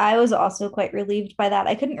 I was also quite relieved by that.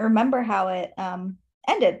 I couldn't remember how it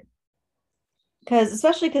ended,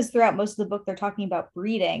 especially because throughout most of the book they're talking about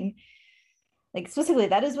breeding, like specifically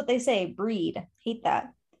that is what they say, breed. Hate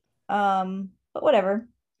that, but whatever.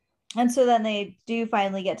 And so then they do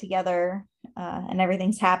finally get together, and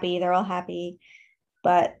everything's happy. They're all happy,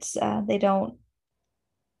 but they don't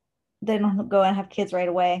go and have kids right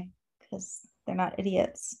away because they're not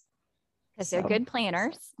idiots. Because they're good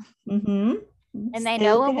planners. Mm-hmm. And they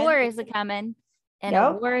know a war is a coming, and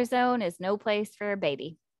a war zone is no place for a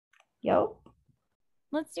baby. Yo.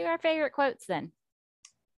 Let's do our favorite quotes then.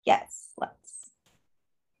 Yes, let's.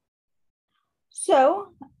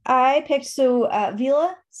 So I picked,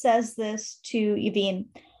 Veela says this to Yvain.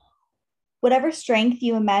 Whatever strength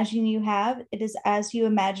you imagine you have, it is as you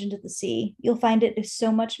imagined the sea. You'll find it is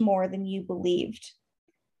so much more than you believed.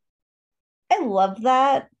 I love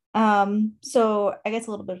that. So I guess a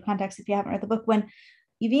little bit of context if you haven't read the book. When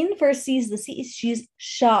Yvain first sees the sea, she's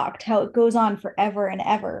shocked how it goes on forever and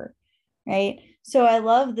ever, right? So I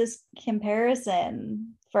love this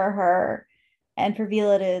comparison for her and for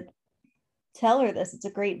Veela to tell her this. It's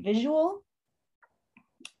a great visual.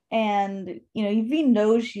 And, Yvain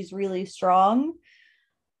knows she's really strong,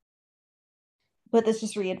 but this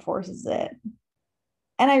just reinforces it.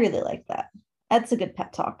 And I really like that. That's a good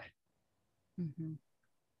pep talk. Mm-hmm.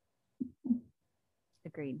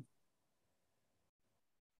 Agreed.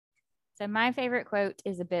 So my favorite quote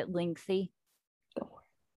is a bit lengthy,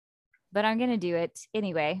 but I'm going to do it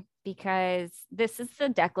anyway, because this is the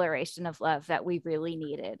declaration of love that we really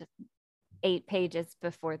needed 8 pages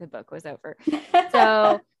before the book was over.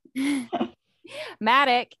 So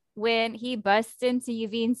Madoc, when he busts into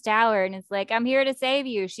Yvain's tower and is like, I'm here to save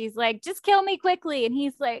you, she's like, just kill me quickly. And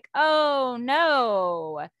he's like, oh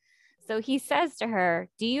no. So he says to her,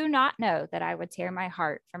 do you not know that I would tear my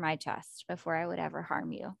heart from my chest before I would ever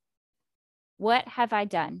harm you? What have I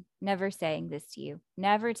done, never saying this to you,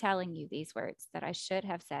 never telling you these words that I should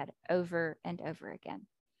have said over and over again?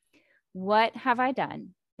 What have I done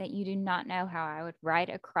that you do not know how I would ride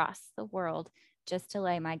across the world just to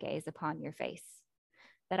lay my gaze upon your face?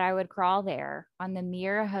 That I would crawl there on the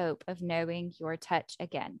mere hope of knowing your touch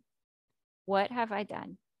again? What have I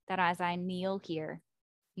done that as I kneel here,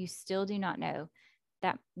 you still do not know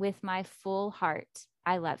that with my full heart,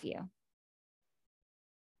 I love you?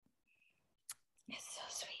 It's so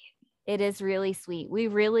sweet. It is really sweet. We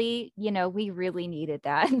really needed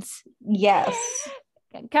that. Yes.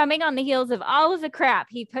 Coming on the heels of all of the crap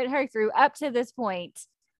he put her through up to this point,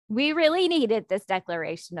 we really needed this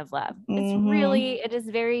declaration of love. It is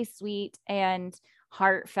very sweet and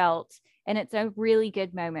heartfelt, and it's a really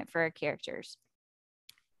good moment for our characters.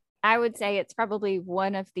 I would say it's probably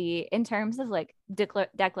one of the, in terms of like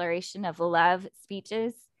declaration of love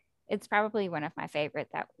speeches, it's probably one of my favorite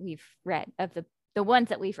that we've read. Of the ones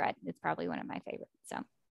that we've read, it's probably one of my favorites. So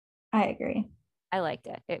I agree. I liked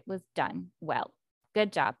it. It was done well.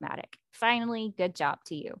 Good job, Madoc. Finally, good job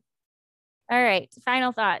to you. All right,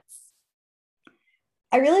 final thoughts.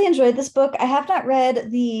 I really enjoyed this book. I have not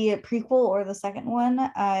read the prequel or the second one.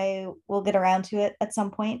 I will get around to it at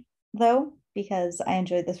some point, though, because I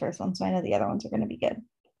enjoyed this first one, so I know the other ones are going to be good.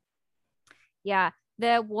 Yeah,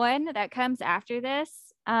 the one that comes after this,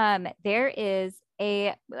 there is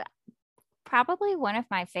probably one of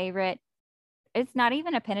my favorite. It's not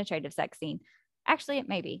even a penetrative sex scene. Actually, it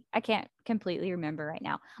may be. I can't completely remember right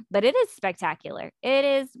now, but it is spectacular. It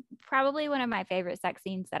is probably one of my favorite sex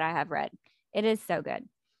scenes that I have read. It is so good.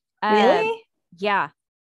 Really? Yeah.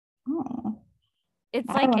 Oh. It's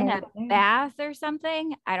like in a bath or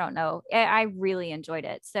something. I don't know. I really enjoyed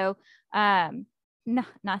it. So, no,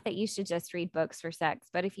 not that you should just read books for sex,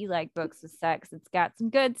 but if you like books with sex, it's got some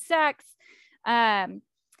good sex.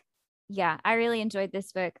 Yeah, I really enjoyed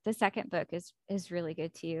this book. The second book is really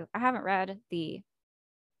good too. I haven't read the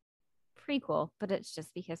prequel, but it's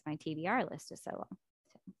just because my TBR list is so long.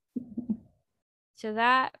 So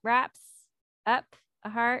that wraps up A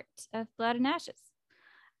Heart of Blood and Ashes.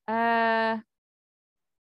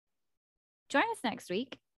 Join us next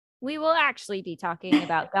week. We will actually be talking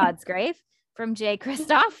about God's Grave from J.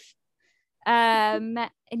 Kristoff.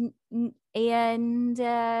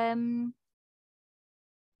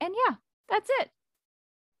 And yeah, that's it.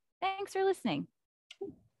 Thanks for listening.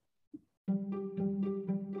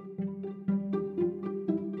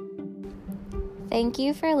 Thank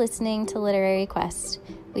you for listening to Literary Quest.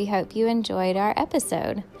 We hope you enjoyed our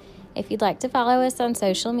episode. If you'd like to follow us on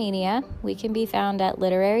social media, we can be found at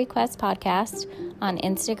Literary Quest Podcast on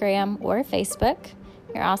Instagram or Facebook.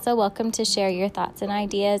 You're also welcome to share your thoughts and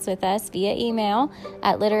ideas with us via email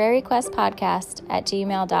at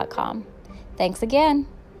literaryquestpodcast@gmail.com. Thanks again.